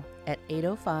call at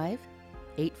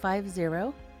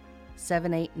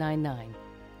 805-850-7899.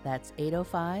 That's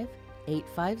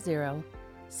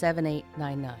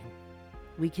 805-850-7899.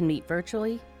 We can meet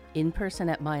virtually, in person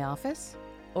at my office,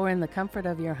 or in the comfort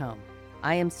of your home.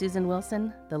 I am Susan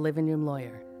Wilson, the living room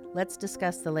lawyer. Let's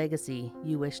discuss the legacy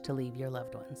you wish to leave your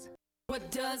loved ones.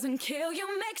 What doesn't kill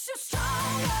you makes you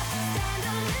stronger. Stand a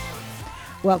little.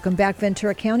 Welcome back,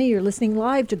 Ventura County. You're listening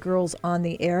live to Girls on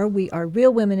the Air. We are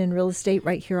Real Women in Real Estate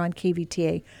right here on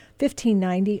KVTA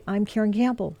 1590. I'm Karen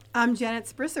Campbell. I'm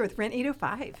Janet Sprisser with Rent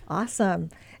 805. Awesome.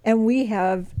 And we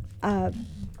have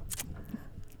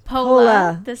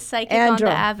Pola, the psychic on Andra.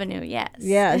 the avenue, yes.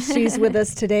 Yes, she's with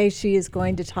us today. She is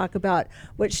going to talk about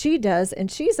what she does, and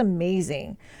she's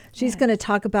amazing. She's going to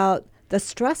talk about the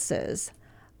stresses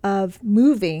of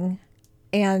moving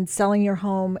and selling your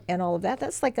home and all of that.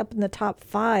 That's like up in the top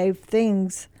 5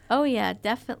 things. Oh, yeah,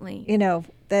 definitely.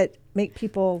 That make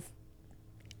people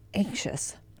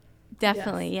anxious.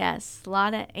 Definitely, yes. A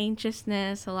lot of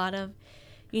anxiousness, a lot of,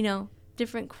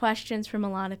 different questions from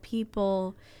a lot of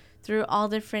people through all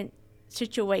different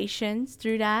situations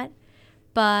through that.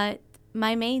 But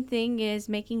my main thing is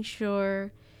making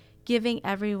sure giving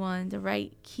everyone the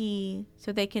right key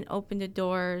so they can open the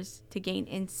doors to gain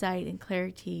insight and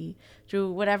clarity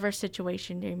through whatever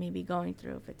situation they may be going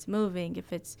through. If it's moving,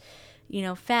 if it's,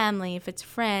 family, if it's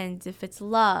friends, if it's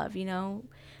love,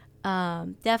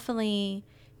 definitely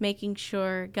making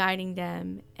sure guiding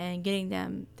them and getting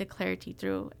them the clarity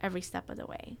through every step of the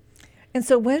way. And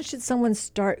so when should someone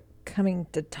start coming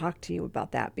to talk to you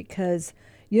about that? Because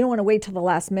you don't want to wait till the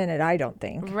last minute, I don't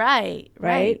think. Right.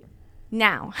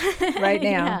 Now. Right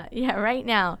now. Yeah, right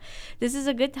now. This is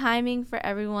a good timing for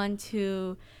everyone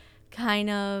to kind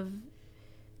of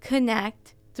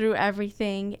connect through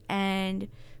everything and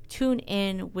tune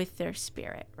in with their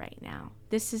spirit right now.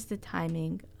 This is the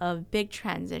timing of big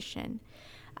transition.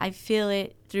 I feel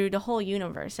it through the whole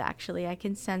universe, actually. I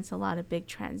can sense a lot of big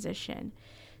transition.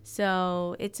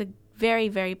 So it's a very,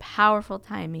 very powerful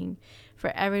timing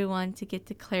for everyone to get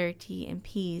the clarity and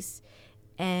peace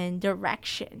and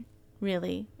direction,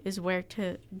 really, is where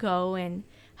to go and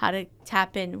how to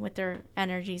tap in with their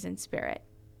energies and spirit.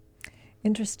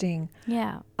 Interesting.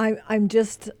 Yeah. I'm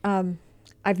just,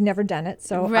 I've never done it,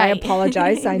 so Right. I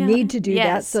apologize. I need to do that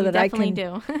Yes, so you that I can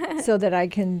definitely do. so that I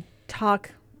can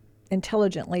talk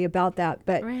intelligently about that.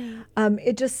 But Right.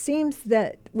 it just seems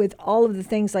that with all of the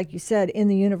things, like you said, in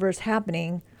the universe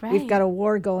happening, we've Right. got a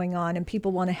war going on and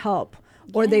people want to help,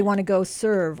 or they want to go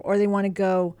serve, or they want to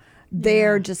go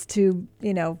there just to,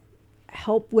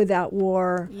 help with that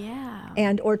war. Yeah.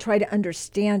 And or try to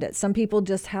understand it. Some people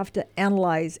just have to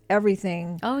analyze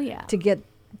everything Oh, yeah. to get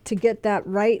to get that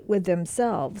right with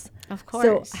themselves. Of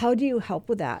course. So how do you help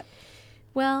with that?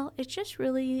 Well, it's just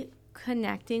really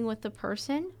connecting with the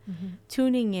person,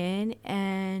 tuning in,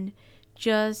 and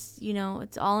just,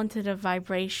 it's all into the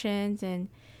vibrations and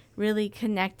really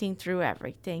connecting through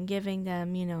everything, giving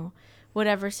them,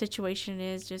 whatever situation it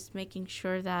is, just making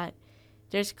sure that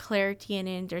there's clarity in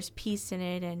it, there's peace in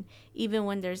it. And even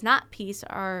when there's not peace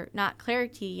or not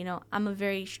clarity, I'm a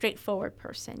very straightforward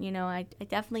person. I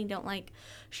definitely don't like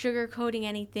sugarcoating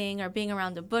anything or being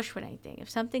around the bush with anything. If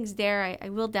something's there, I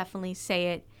will definitely say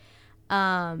it.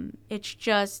 It's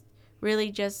just really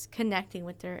just connecting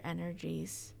with their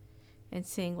energies and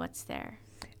seeing what's there.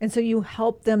 And so you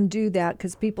help them do that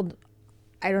because people,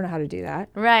 I don't know how to do that.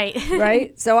 Right.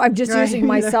 Right? So I'm just Right. using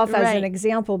myself as Right. an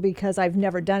example because I've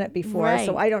never done it before.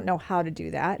 So Right. I don't know how to do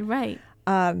that. Right.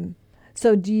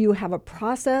 So do you have a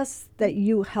process that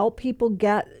you help people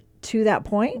get to that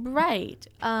point? Right.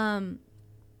 I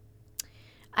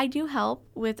do help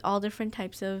with all different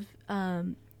types of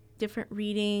different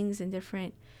readings and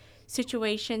different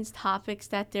situations, topics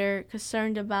that they're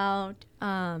concerned about,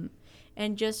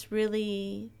 and just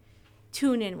really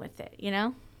tune in with it,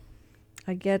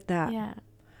 I get that. Yeah.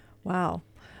 Wow.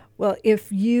 Well,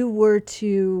 if you were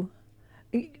to,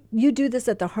 you do this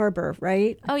at the harbor,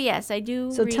 right? Oh, yes, I do.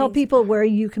 So tell readings. people where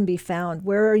you can be found.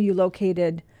 Where are you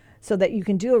located so that you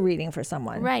can do a reading for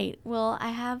someone? Right. Well, I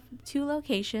have 2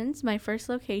 locations. My first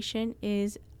location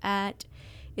is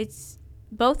it's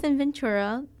both in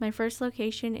Ventura. My first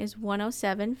location is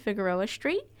 107 Figueroa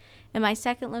Street, and my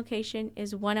second location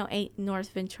is 108 North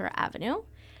Ventura Avenue.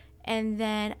 And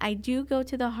then I do go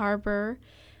to the harbor.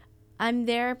 I'm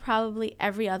there probably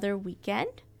every other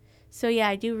weekend. So, yeah,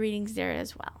 I do readings there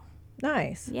as well.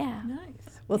 Nice. Yeah.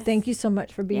 Nice. Well, thank you so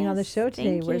much for being on the Yes, show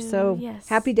today. thank We're you. so Yes.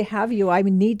 happy to have you. I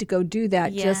need to go do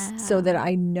that just so Yeah. that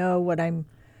I know what I'm,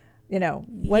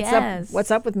 what's Yes.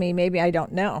 up with me. Maybe I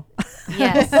don't know.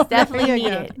 Yes, definitely There need you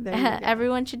go. it. There you go.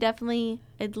 Everyone should definitely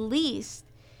at least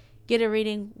get a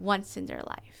reading once in their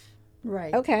life.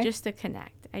 Right. Okay. Just to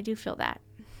connect. I do feel that.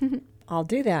 I'll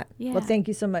do that. Yeah. Well, thank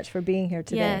you so much for being here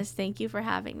today. Yes, thank you for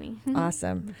having me.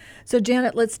 Awesome. So,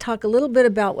 Janet, let's talk a little bit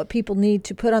about what people need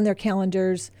to put on their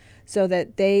calendars so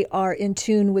that they are in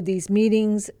tune with these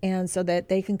meetings and so that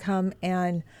they can come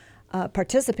and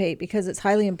participate because it's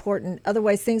highly important.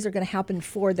 Otherwise, things are going to happen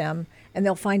for them and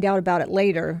they'll find out about it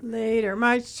later. Later,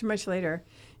 much later.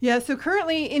 Yeah, so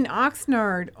currently in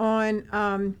Oxnard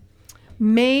on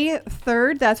May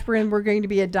 3rd, that's when we're going to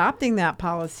be adopting that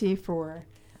policy for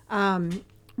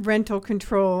rental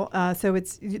control. So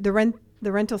it's the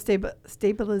rental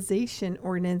stabilization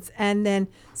ordinance, and then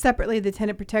separately the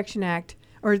Tenant Protection Act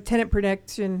or Tenant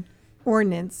Protection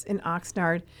Ordinance in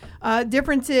Oxnard.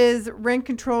 Difference is rent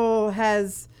control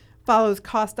follows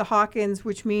Costa-Hawkins,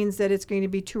 which means that it's going to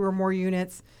be 2 or more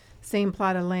units, same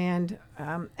plot of land,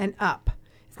 and up.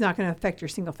 It's not going to affect your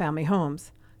single-family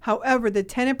homes. However, the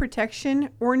Tenant Protection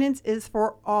Ordinance is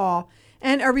for all,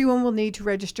 and everyone will need to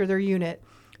register their unit.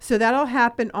 So that'll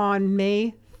happen on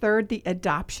May 3rd, the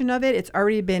adoption of it. It's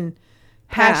already been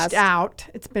hashed out.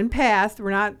 It's been passed.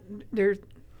 We're not there.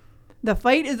 The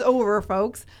fight is over,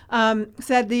 folks.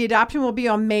 Said the adoption will be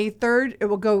on May 3rd. It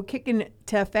will go kick into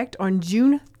effect on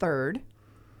June 3rd.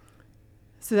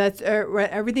 So that's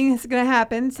everything that's going to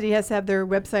happen. City has to have their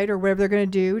website or whatever they're going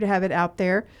to do to have it out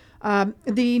there.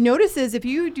 The notice is if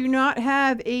you do not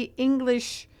have a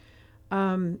English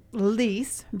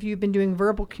lease, if you've been doing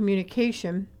verbal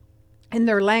communication in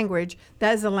their language,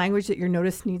 that is the language that your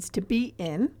notice needs to be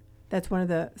in. That's one of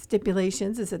the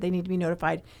stipulations, is that they need to be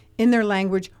notified in their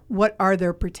language. What are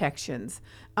their protections?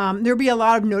 There'll be a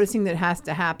lot of noticing that has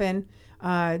to happen,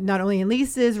 not only in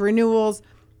leases, renewals,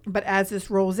 but as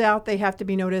this rolls out, they have to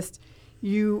be noticed.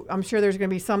 I'm sure there's going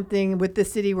to be something with the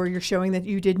city where you're showing that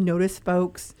you did notice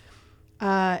folks,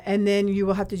 and then you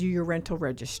will have to do your rental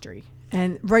registry.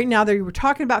 And right now, they were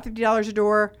talking about $50 a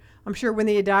door. I'm sure when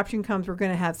the adoption comes, we're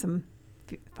going to have some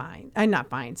not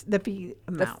fines, the fee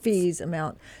amounts. The fees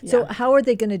amount. So how are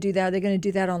they going to do that? Are they going to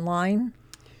do that online?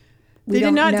 They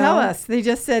did not tell us. They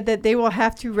just said that they will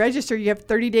have to register. You have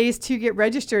 30 days to get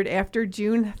registered after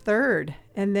June 3rd.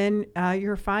 And then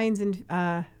your fines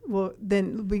will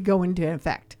then be go into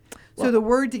effect. So the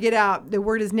word to get out, the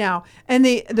word is now. And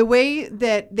the way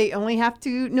that they only have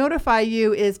to notify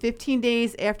you is 15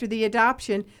 days after the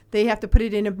adoption. They have to put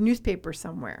it in a newspaper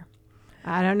somewhere.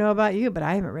 I don't know about you, but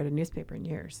I haven't read a newspaper in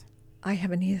years. I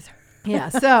haven't either. Yeah,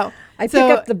 so I pick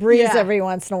up the breeze every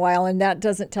once in a while, and that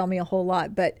doesn't tell me a whole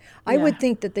lot. But I would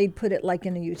think that they'd put it like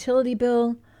in a utility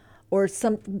bill or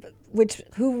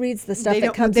who reads the stuff They that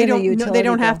don't, comes they in a don't, utility no, they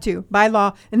don't bill? have to by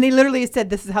law, and they literally said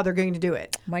this is how they're going to do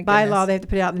it. My By goodness. law, they have to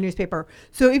put it out in the newspaper.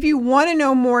 So if you want to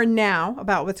know more now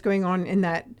about what's going on in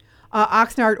that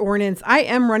Oxnard ordinance, I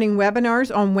am running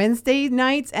webinars on Wednesday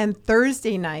nights and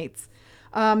Thursday nights,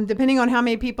 depending on how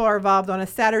many people are involved. On a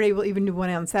Saturday, we'll even do one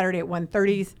on Saturday at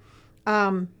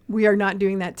 1:30. We are not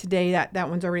doing that today. That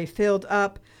one's already filled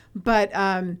up, but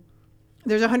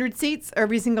there's 100 seats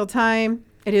every single time.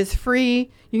 It is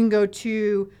free. You can go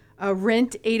to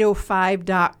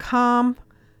rent805.com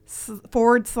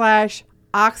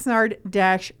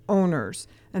 /Oxnard-owners.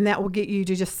 And that will get you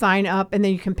to just sign up, and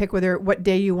then you can pick what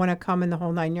day you want to come in the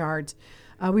whole 9 yards.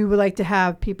 We would like to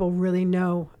have people really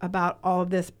know about all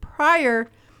of this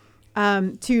prior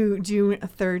to June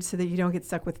 3rd so that you don't get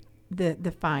stuck with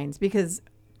the fines, because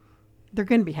they're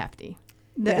going to be hefty.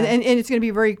 And it's going to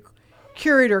be very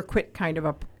cure it or quit kind of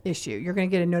a issue. You're going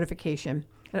to get a notification.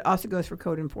 It also goes for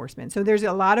code enforcement. So there's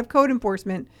a lot of code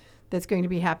enforcement that's going to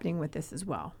be happening with this as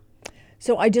well.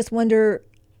 So I just wonder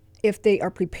if they are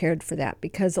prepared for that,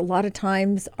 because a lot of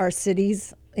times our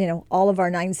cities, all of our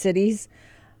 9 cities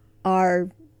are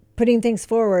putting things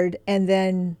forward, and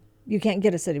then you can't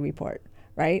get a city report,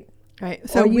 right? Right.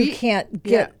 So you can't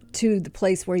get to the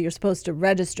place where you're supposed to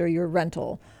register your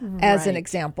rental, as an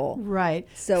example. Right.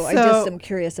 So I just am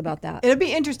curious about that. It'll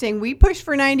be interesting. We pushed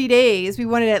for 90 days. We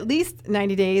wanted at least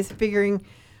 90 days, figuring,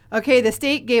 okay, the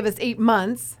state gave us 8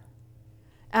 months.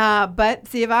 But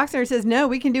City of Oxnard says, no,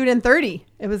 we can do it in 30.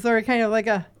 It was sort of kind of like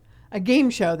a game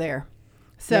show there.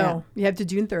 So you have to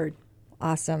June 3rd.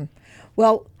 Awesome.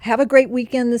 Well, have a great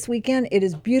weekend this weekend. It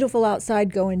is beautiful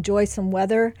outside. Go enjoy some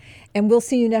weather, and we'll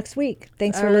see you next week.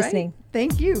 Thanks for All right. listening.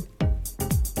 Thank you.